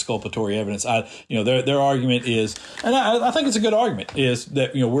weight to exculpatory evidence. Their argument is, and I think it's a good argument, is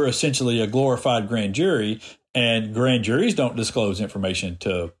that we're essentially a glorified grand jury, and grand juries don't disclose information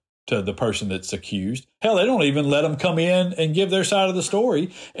to the person that's accused. Hell, they don't even let them come in and give their side of the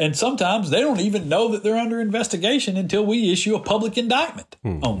story, and sometimes they don't even know that they're under investigation until we issue a public indictment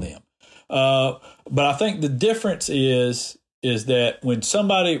on them. But I think the difference is that when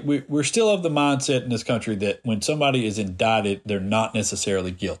somebody, we're still of the mindset in this country that when somebody is indicted, they're not necessarily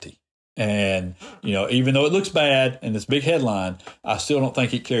guilty. And, even though it looks bad in this big headline, I still don't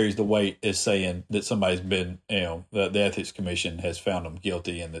think it carries the weight as saying that somebody's been, the Ethics Commission has found them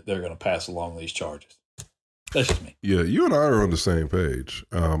guilty and that they're going to pass along these charges. That's just me. Yeah, you and I are on the same page.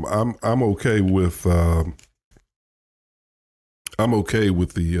 I'm okay with the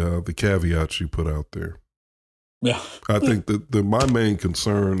caveats you put out there. Yeah. I think that my main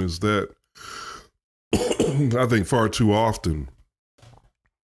concern is that I think far too often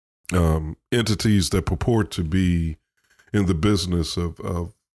entities that purport to be in the business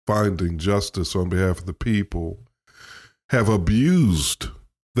of finding justice on behalf of the people have abused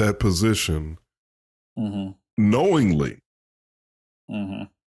that position knowingly.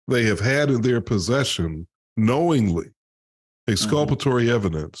 They have had in their possession knowingly exculpatory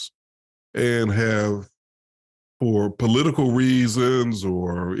evidence and have, for political reasons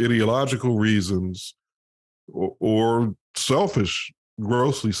or ideological reasons or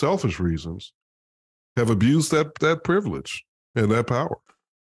grossly selfish reasons, have abused that privilege and that power.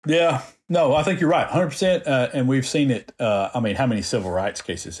 Yeah, no, I think you're right, 100%. And we've seen it. How many civil rights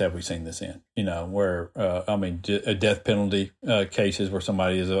cases have we seen this in? Where, death penalty cases where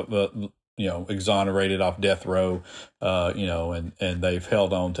somebody is exonerated off death row, and they've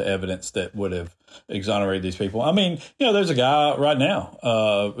held on to evidence that would have exonerated these people. I mean, there's a guy right now,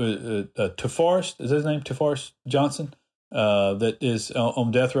 Tafarest, is his name Tafarest Johnson, that is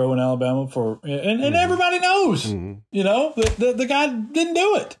on death row in Alabama and everybody knows, the guy didn't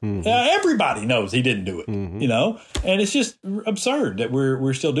do it. Everybody knows he didn't do it, and it's just absurd that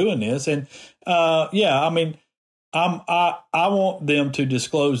we're still doing this. And I mean, I want them to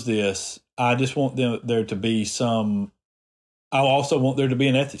disclose this. I just want there to be I also want there to be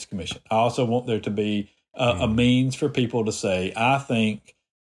an ethics commission. I also want there to be a means for people to say, I think,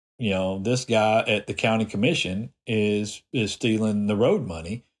 this guy at the county commission is stealing the road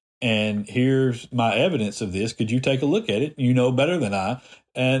money, and here's my evidence of this. Could you take a look at it? You know better than I.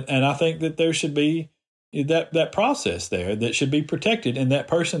 And I think that there should be that process there that should be protected, and that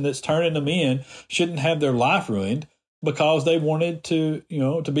person that's turning them in shouldn't have their life ruined because they wanted to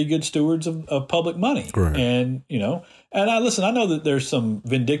be good stewards of public money. Right. And, and I know that there's some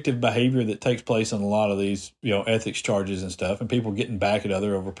vindictive behavior that takes place in a lot of these, ethics charges and stuff, and people getting back at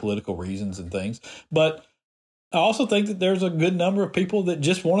other over political reasons and things. But I also think that there's a good number of people that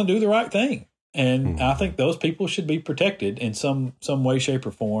just want to do the right thing. And I think those people should be protected in some way, shape,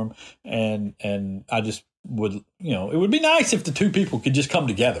 or form. And I just would, it would be nice if the two people could just come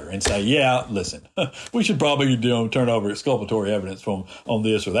together and say, yeah, listen, we should probably turn over exculpatory evidence on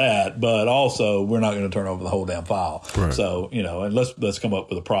this or that, but also we're not going to turn over the whole damn file. Right. So, and let's come up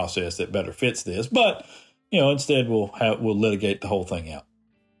with a process that better fits this. But, instead we'll litigate the whole thing out.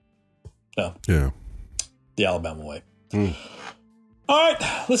 So, the Alabama way. All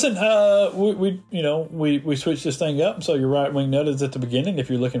right, listen. We switched this thing up, so your right wing nut is at the beginning if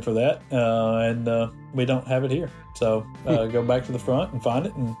you're looking for that, and we don't have it here. So go back to the front and find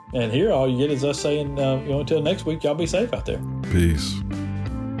it, and here all you get is us saying, until next week, y'all be safe out there. Peace.